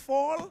anything to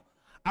fall.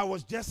 I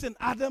was just in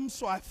Adam,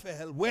 so I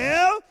fell.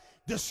 Well,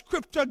 the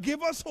scripture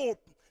gives us hope.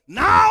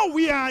 Now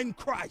we are in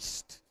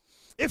Christ.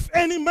 If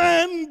any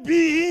man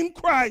be in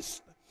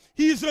Christ,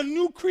 he is a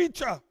new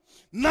creature.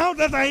 Now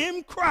that I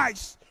am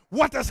Christ,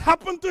 what has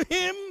happened to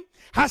him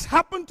has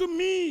happened to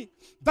me.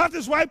 That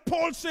is why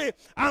Paul said,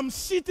 I'm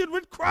seated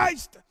with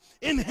Christ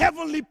in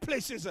heavenly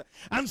places.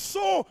 And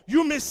so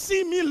you may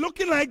see me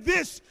looking like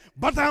this,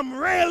 but I'm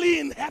really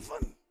in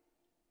heaven.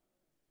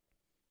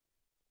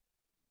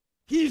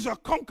 He's a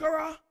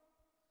conqueror,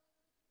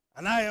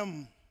 and I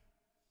am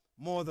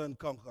more than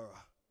conqueror.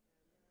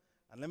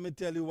 And let me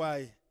tell you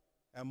why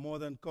I'm more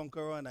than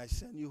conqueror, and I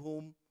send you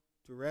home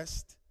to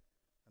rest,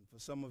 and for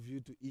some of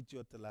you to eat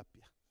your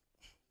tilapia.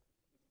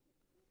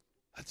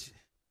 Achoo.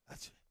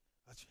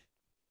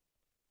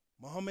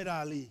 Muhammad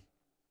Ali,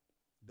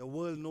 the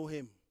world know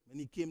him. When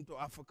he came to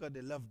Africa,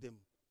 they loved him.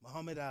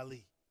 Muhammad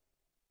Ali.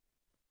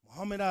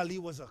 Muhammad Ali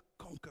was a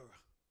conqueror.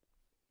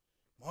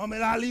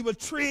 Muhammad Ali would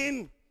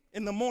train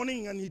in the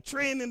morning, and he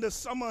trained in the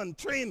summer and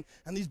trained,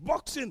 and he's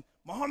boxing.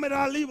 Muhammad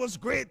Ali was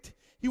great.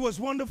 He was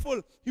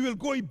wonderful. He will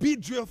go, he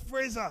beat Joe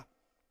Frazier.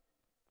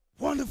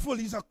 Wonderful,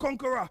 he's a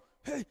conqueror.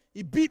 Hey,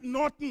 he beat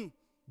Norton.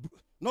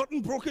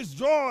 Norton broke his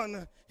jaw,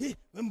 and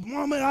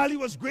Muhammad Ali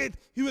was great.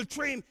 He will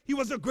train. He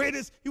was the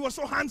greatest. He was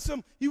so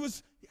handsome. He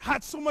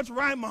had so much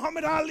rhyme.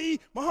 Muhammad Ali,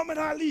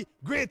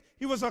 great.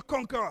 He was a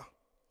conqueror.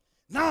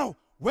 Now,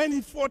 when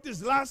he fought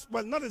his last,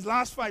 well, not his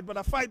last fight, but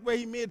a fight where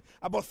he made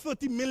about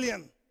 30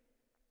 million.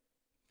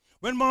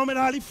 When Muhammad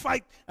Ali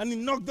fight and he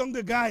knocked down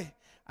the guy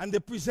and they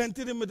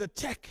presented him with a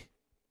check.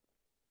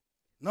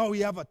 Now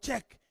he have a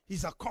check.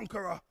 He's a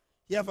conqueror.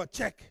 He have a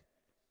check.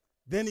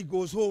 Then he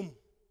goes home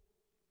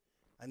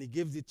and he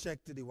gives the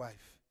check to the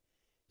wife.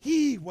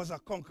 He was a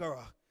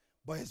conqueror,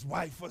 but his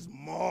wife was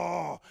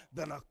more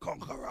than a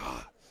conqueror.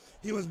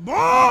 He was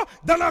more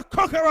than a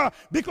conqueror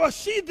because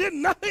she did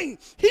nothing.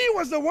 He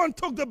was the one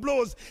took the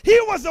blows. He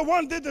was the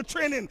one did the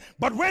training.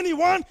 But when he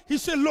won, he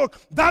said, look,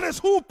 that is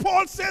who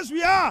Paul says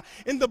we are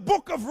in the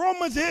book of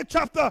Romans 8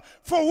 chapter.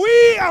 For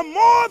we are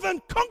more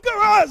than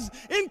conquerors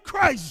in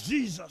Christ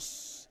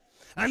Jesus.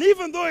 And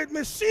even though it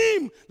may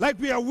seem like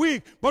we are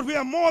weak, but we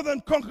are more than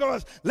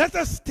conquerors, let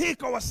us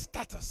take our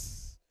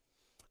status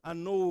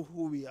and know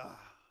who we are.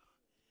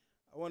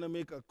 I want to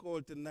make a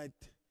call tonight.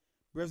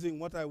 Brethren,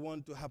 what I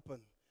want to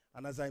happen.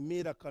 And as I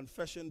made a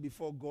confession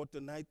before God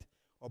tonight,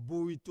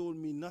 Oburi told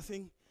me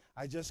nothing.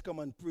 I just come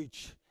and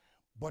preach.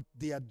 But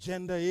the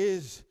agenda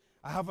is,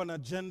 I have an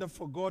agenda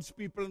for God's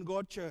people and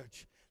God's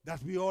church,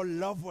 that we all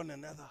love one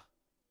another,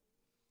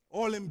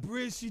 all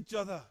embrace each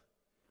other,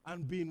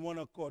 and be in one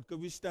accord.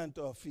 Could we stand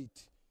to our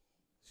feet?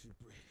 Let's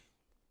pray.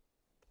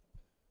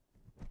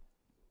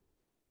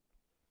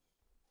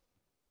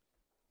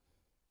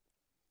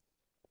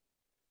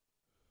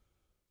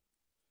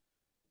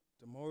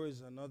 Tomorrow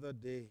is another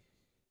day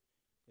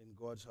in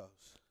God's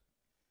house.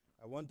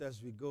 I want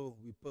as we go,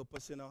 we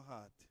purpose in our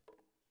heart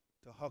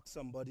to hug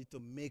somebody, to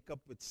make up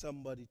with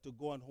somebody, to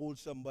go and hold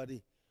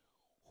somebody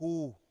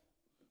who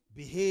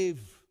behave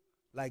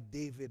like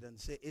David and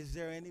say, is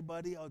there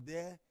anybody out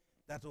there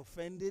that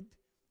offended?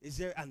 Is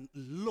there? And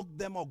look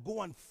them or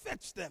go and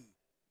fetch them.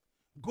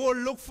 Go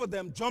look for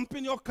them. Jump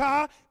in your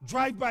car,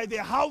 drive by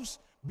their house,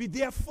 be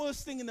there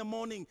first thing in the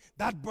morning.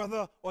 That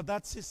brother or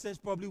that sister is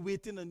probably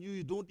waiting on you.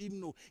 You don't even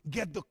know.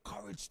 Get the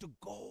courage to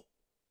go.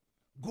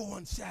 Go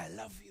and say, I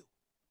love you.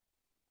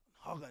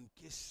 Hug and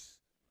kiss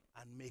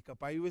and make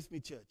up. Are you with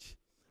me, church?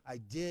 I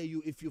dare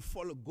you, if you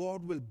follow,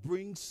 God will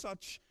bring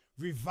such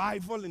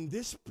revival in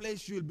this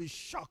place. You'll be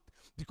shocked.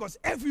 Because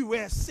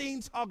everywhere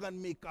saints hug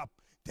and make up,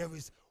 there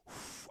is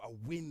a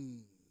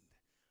wind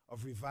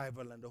of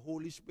revival, and the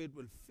Holy Spirit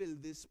will fill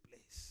this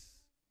place.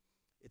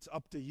 It's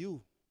up to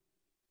you.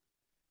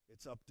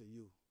 It's up to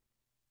you.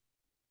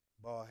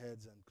 Bow our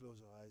heads and close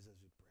our eyes as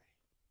we pray.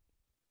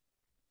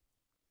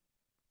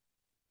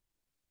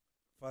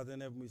 Father in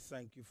heaven, we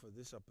thank you for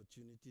this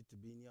opportunity to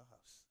be in your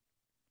house.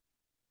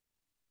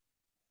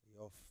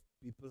 Your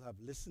people have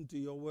listened to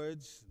your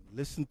words,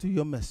 listened to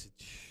your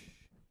message.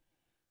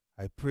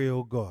 I pray,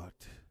 oh God,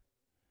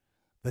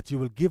 that you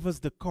will give us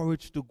the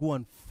courage to go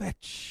and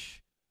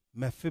fetch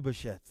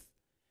Mephibosheth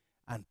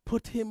and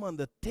put him on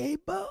the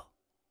table.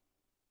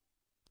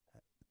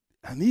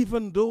 And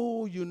even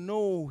though you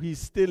know he's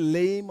still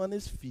lame on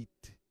his feet,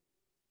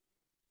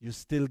 you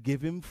still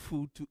give him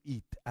food to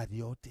eat at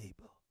your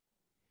table.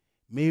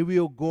 May we,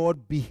 oh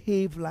God,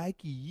 behave like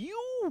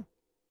you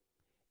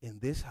in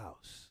this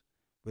house.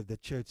 Will the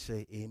church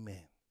say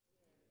amen?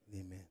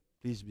 Amen.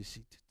 Please be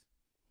seated.